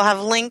 we will have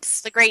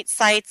links to great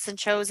sites and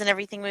shows and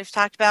everything we've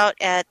talked about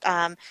at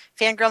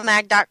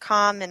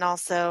fangirlmag.com and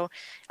also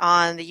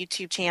on the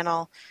YouTube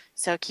channel.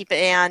 So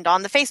and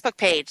on the Facebook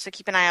page. So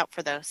keep an eye out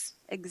for those.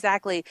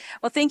 Exactly.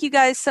 Well, thank you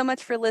guys so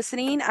much for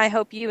listening. I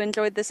hope you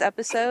enjoyed this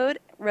episode.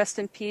 Rest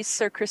in peace,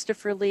 Sir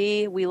Christopher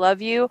Lee. We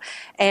love you.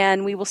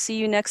 And we will see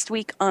you next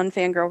week on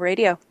Fangirl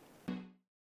Radio.